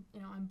and I'm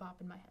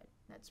bopping my head.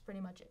 That's pretty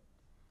much it.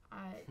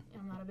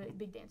 I'm not a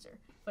big dancer.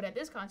 But at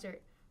this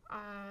concert,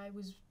 I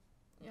was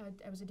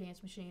a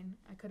dance machine.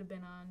 I could have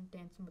been on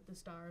Dancing with the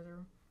Stars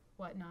or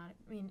whatnot.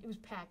 I mean, it was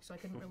packed, so I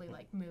couldn't really,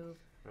 move.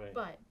 Right.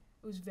 But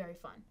it was very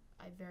fun.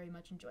 I very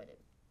much enjoyed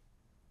it.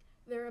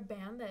 They're a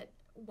band that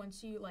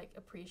once you,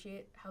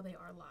 appreciate how they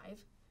are live,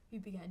 you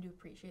begin to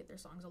appreciate their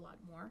songs a lot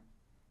more.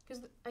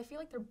 Because I feel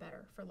like they're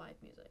better for live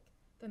music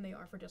than they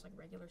are for just,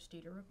 regular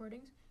studio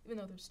recordings, even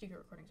though their studio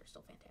recordings are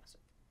still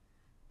fantastic.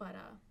 But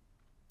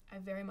I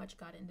very much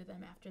got into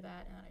them after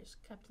that, and I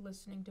just kept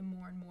listening to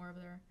more and more of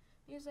their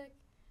music,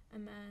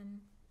 and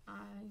then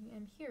I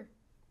am here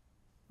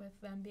with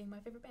them being my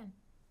favorite band.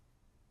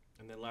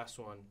 And then last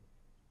one,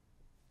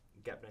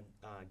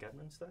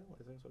 Gangnam Style? I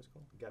think that's what it's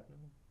called.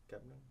 Gangnam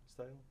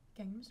Style?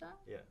 Gangnam Style?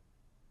 Yeah,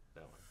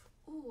 that one.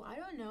 Ooh, I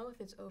don't know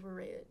if it's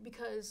overrated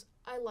because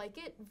I like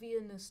it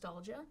via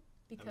nostalgia.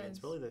 Because I mean, it's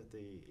probably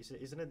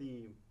isn't it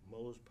the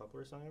most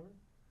popular song ever?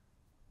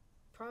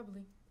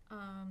 Probably.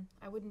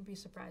 I wouldn't be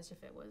surprised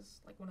if it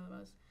was like one of the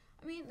most.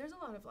 I mean, there's a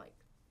lot of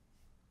like.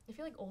 I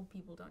feel like old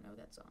people don't know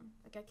that song.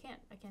 Like I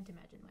can't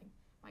imagine like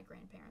my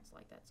grandparents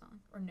like that song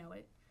or know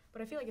it.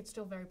 But I feel like it's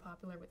still very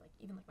popular with like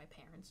even like my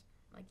parents,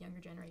 like younger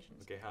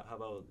generations. Okay, how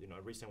about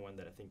a recent one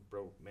that I think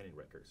broke many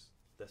records,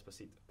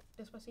 Despacito.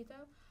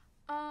 Despacito.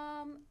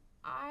 I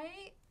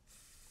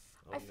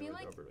feel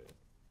like overrated.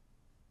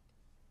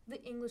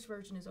 the English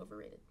version is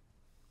overrated.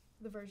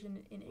 The version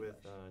in English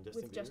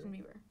with Justin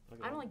Bieber.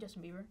 Okay. I don't like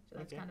Justin Bieber, so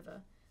that's kind of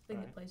a thing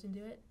that plays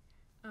into it.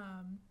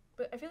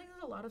 But I feel like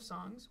there's a lot of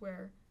songs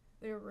where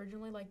they were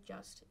originally like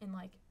just in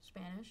like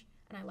Spanish,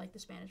 and I like the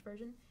Spanish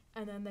version,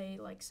 and then they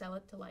like sell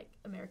it to like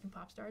American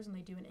pop stars, and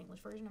they do an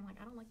English version. I'm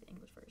like, I don't like the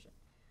English version.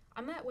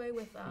 I'm that way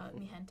with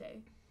Mi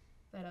Gente,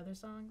 that other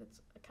song that's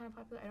kind of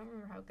popular. I don't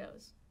remember how it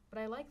goes, but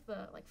I like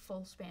the like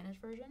full Spanish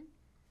version,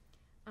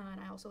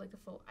 and I also like the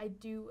full. I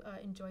do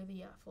enjoy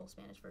the full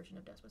Spanish version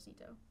of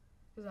Despacito,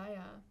 because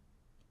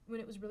when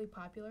it was really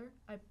popular,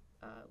 I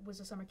was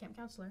a summer camp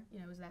counselor.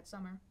 It was that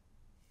summer,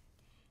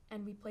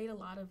 and we played a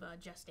lot of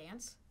Just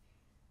Dance.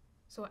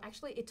 So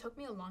actually, it took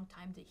me a long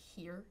time to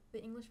hear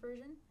the English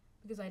version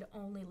because I'd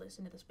only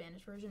listened to the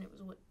Spanish version. It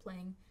was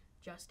playing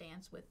Just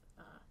Dance with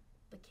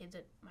the kids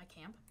at my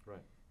camp.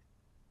 Right.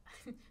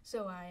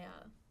 So I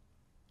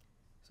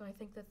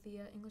think that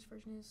the English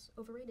version is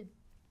overrated.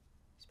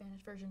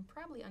 Spanish version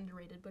probably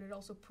underrated, but it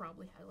also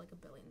probably had like 1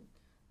 billion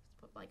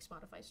like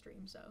Spotify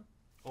streams. So.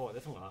 Oh,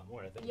 definitely a lot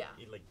more. I think. Yeah.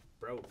 It like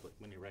broke like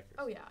many records.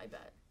 Oh yeah, I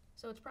bet.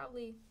 So it's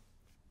probably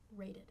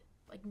rated,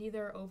 like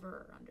neither over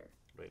or under.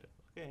 Rated.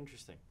 Okay,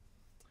 interesting.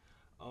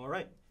 All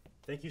right.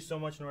 Thank you so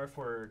much, Nora,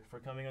 for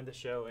coming on the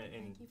show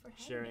and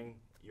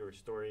sharing your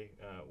story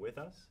with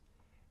us.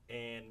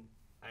 And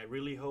I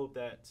really hope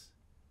that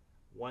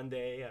one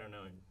day, I don't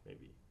know, in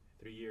maybe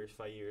 3 years,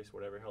 5 years,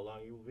 whatever, how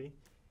long you will be,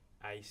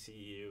 I see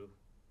you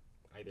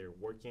either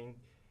working,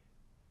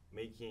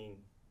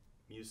 making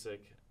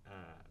music,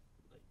 how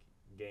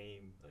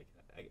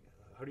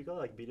do you call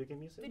it? Like video game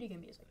music? Video game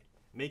music.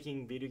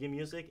 Making video game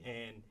music,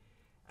 and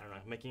I don't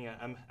know,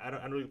 I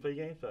don't really play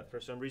games, but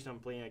for some reason I'm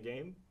playing a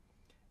game,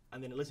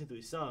 and then I listen to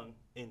the song,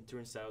 and it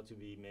turns out to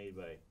be made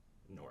by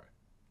Nora.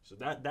 So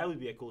that would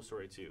be a cool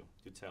story to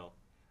tell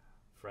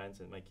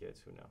friends and my kids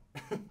who know.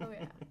 Oh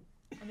yeah.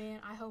 I mean,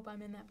 I hope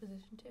I'm in that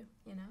position too,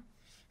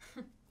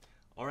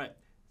 All right.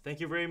 Thank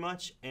you very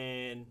much.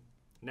 And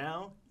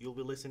now you'll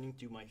be listening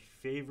to my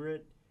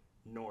favorite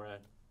Nora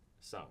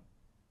song.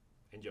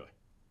 Enjoy.